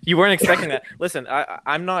 You weren't expecting that. Listen,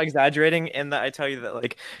 I'm not exaggerating in that I tell you that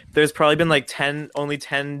like there's probably been like only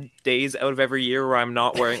 10 days out of every year where I'm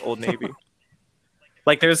not wearing Old Navy.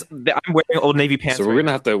 Like I'm wearing Old Navy pants. So we're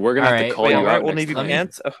gonna have to call you out. Old Navy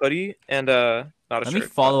pants, a hoodie, and not a shirt. Let me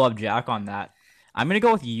follow up Jack on that. I'm gonna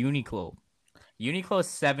go with Uniqlo. Uniqlo is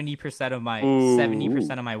 70%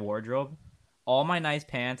 of my wardrobe. All my nice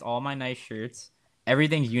pants, all my nice shirts,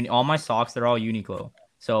 everything's all my socks. They're all Uniqlo.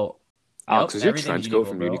 So, Alex, is your trench coat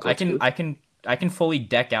from Uniqlo? I can fully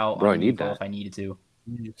deck out. Bro, on I need Uniqlo that if I needed to.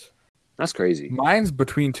 That's crazy. Mine's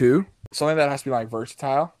between two. Something that has to be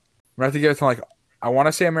versatile. I'm gonna have to give it to I want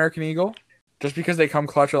to say American Eagle, just because they come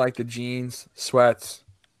clutch with the jeans, sweats,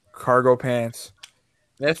 cargo pants.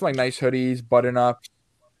 They have some nice hoodies, button ups,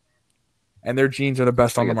 and their jeans are the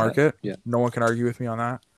best on the market. Yeah, no one can argue with me on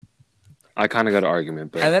that. I kind of got an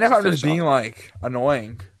argument, but and then if I'm just being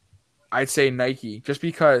annoying, I'd say Nike, just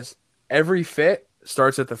because every fit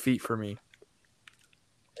starts at the feet for me.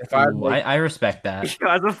 If I respect that.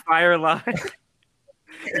 That's a fire line.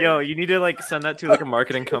 Yo, you need to send that to a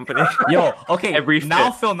marketing company. Yo, okay.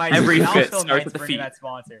 Phil Knight. Every fit starts at the feet. That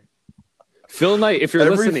sponsor. Phil Knight, if you're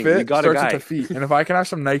listening, we got a guy. At the feet. And if I can have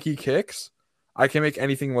some Nike kicks, I can make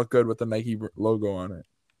anything look good with the Nike logo on it.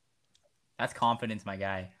 That's confidence, my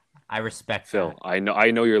guy. I respect Phil. That.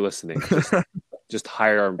 I know you're listening. Just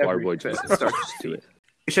hire our boy Joseph. Just do it.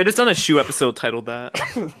 We should have done a shoe episode titled that.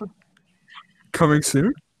 Coming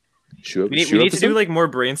soon. We need to do more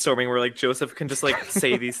brainstorming where Joseph can just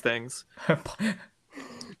say these things.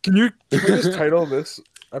 Can you just title this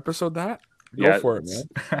episode that? Go for it,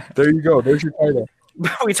 man. There you go. There's your title.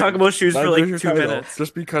 We talk about shoes for 2 minutes.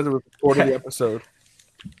 Just because it was part of the episode.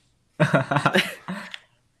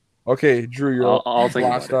 Okay, Drew, you're I'll think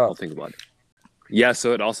about it. I'll think about it. Yeah,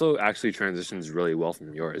 so it also actually transitions really well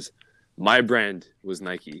from yours. My brand was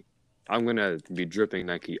Nike. I'm going to be dripping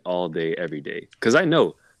Nike all day, every day. Because I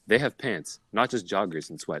know they have pants, not just joggers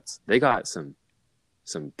and sweats. They got some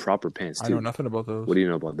proper pants, too. I know nothing about those. What do you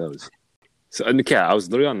know about those? So, I was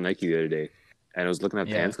literally on Nike the other day, and I was looking at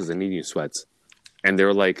pants because I need new sweats. And they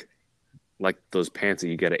were like those pants that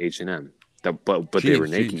you get at H&M. But they were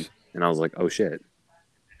Nike. And I was like, oh, shit.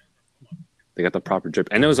 They got the proper drip.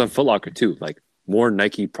 And it was on Foot Locker, too. More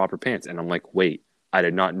Nike proper pants. And I'm like, wait, I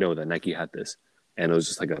did not know that Nike had this. And it was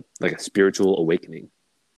just like a spiritual awakening.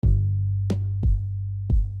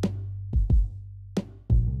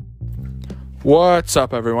 What's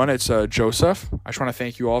up, everyone? It's Joseph. I just want to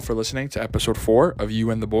thank you all for listening to episode 4 of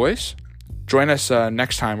You and the Boys. Join us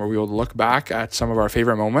next time where we will look back at some of our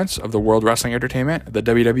favorite moments of the World Wrestling Entertainment, the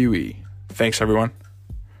WWE. Thanks, everyone.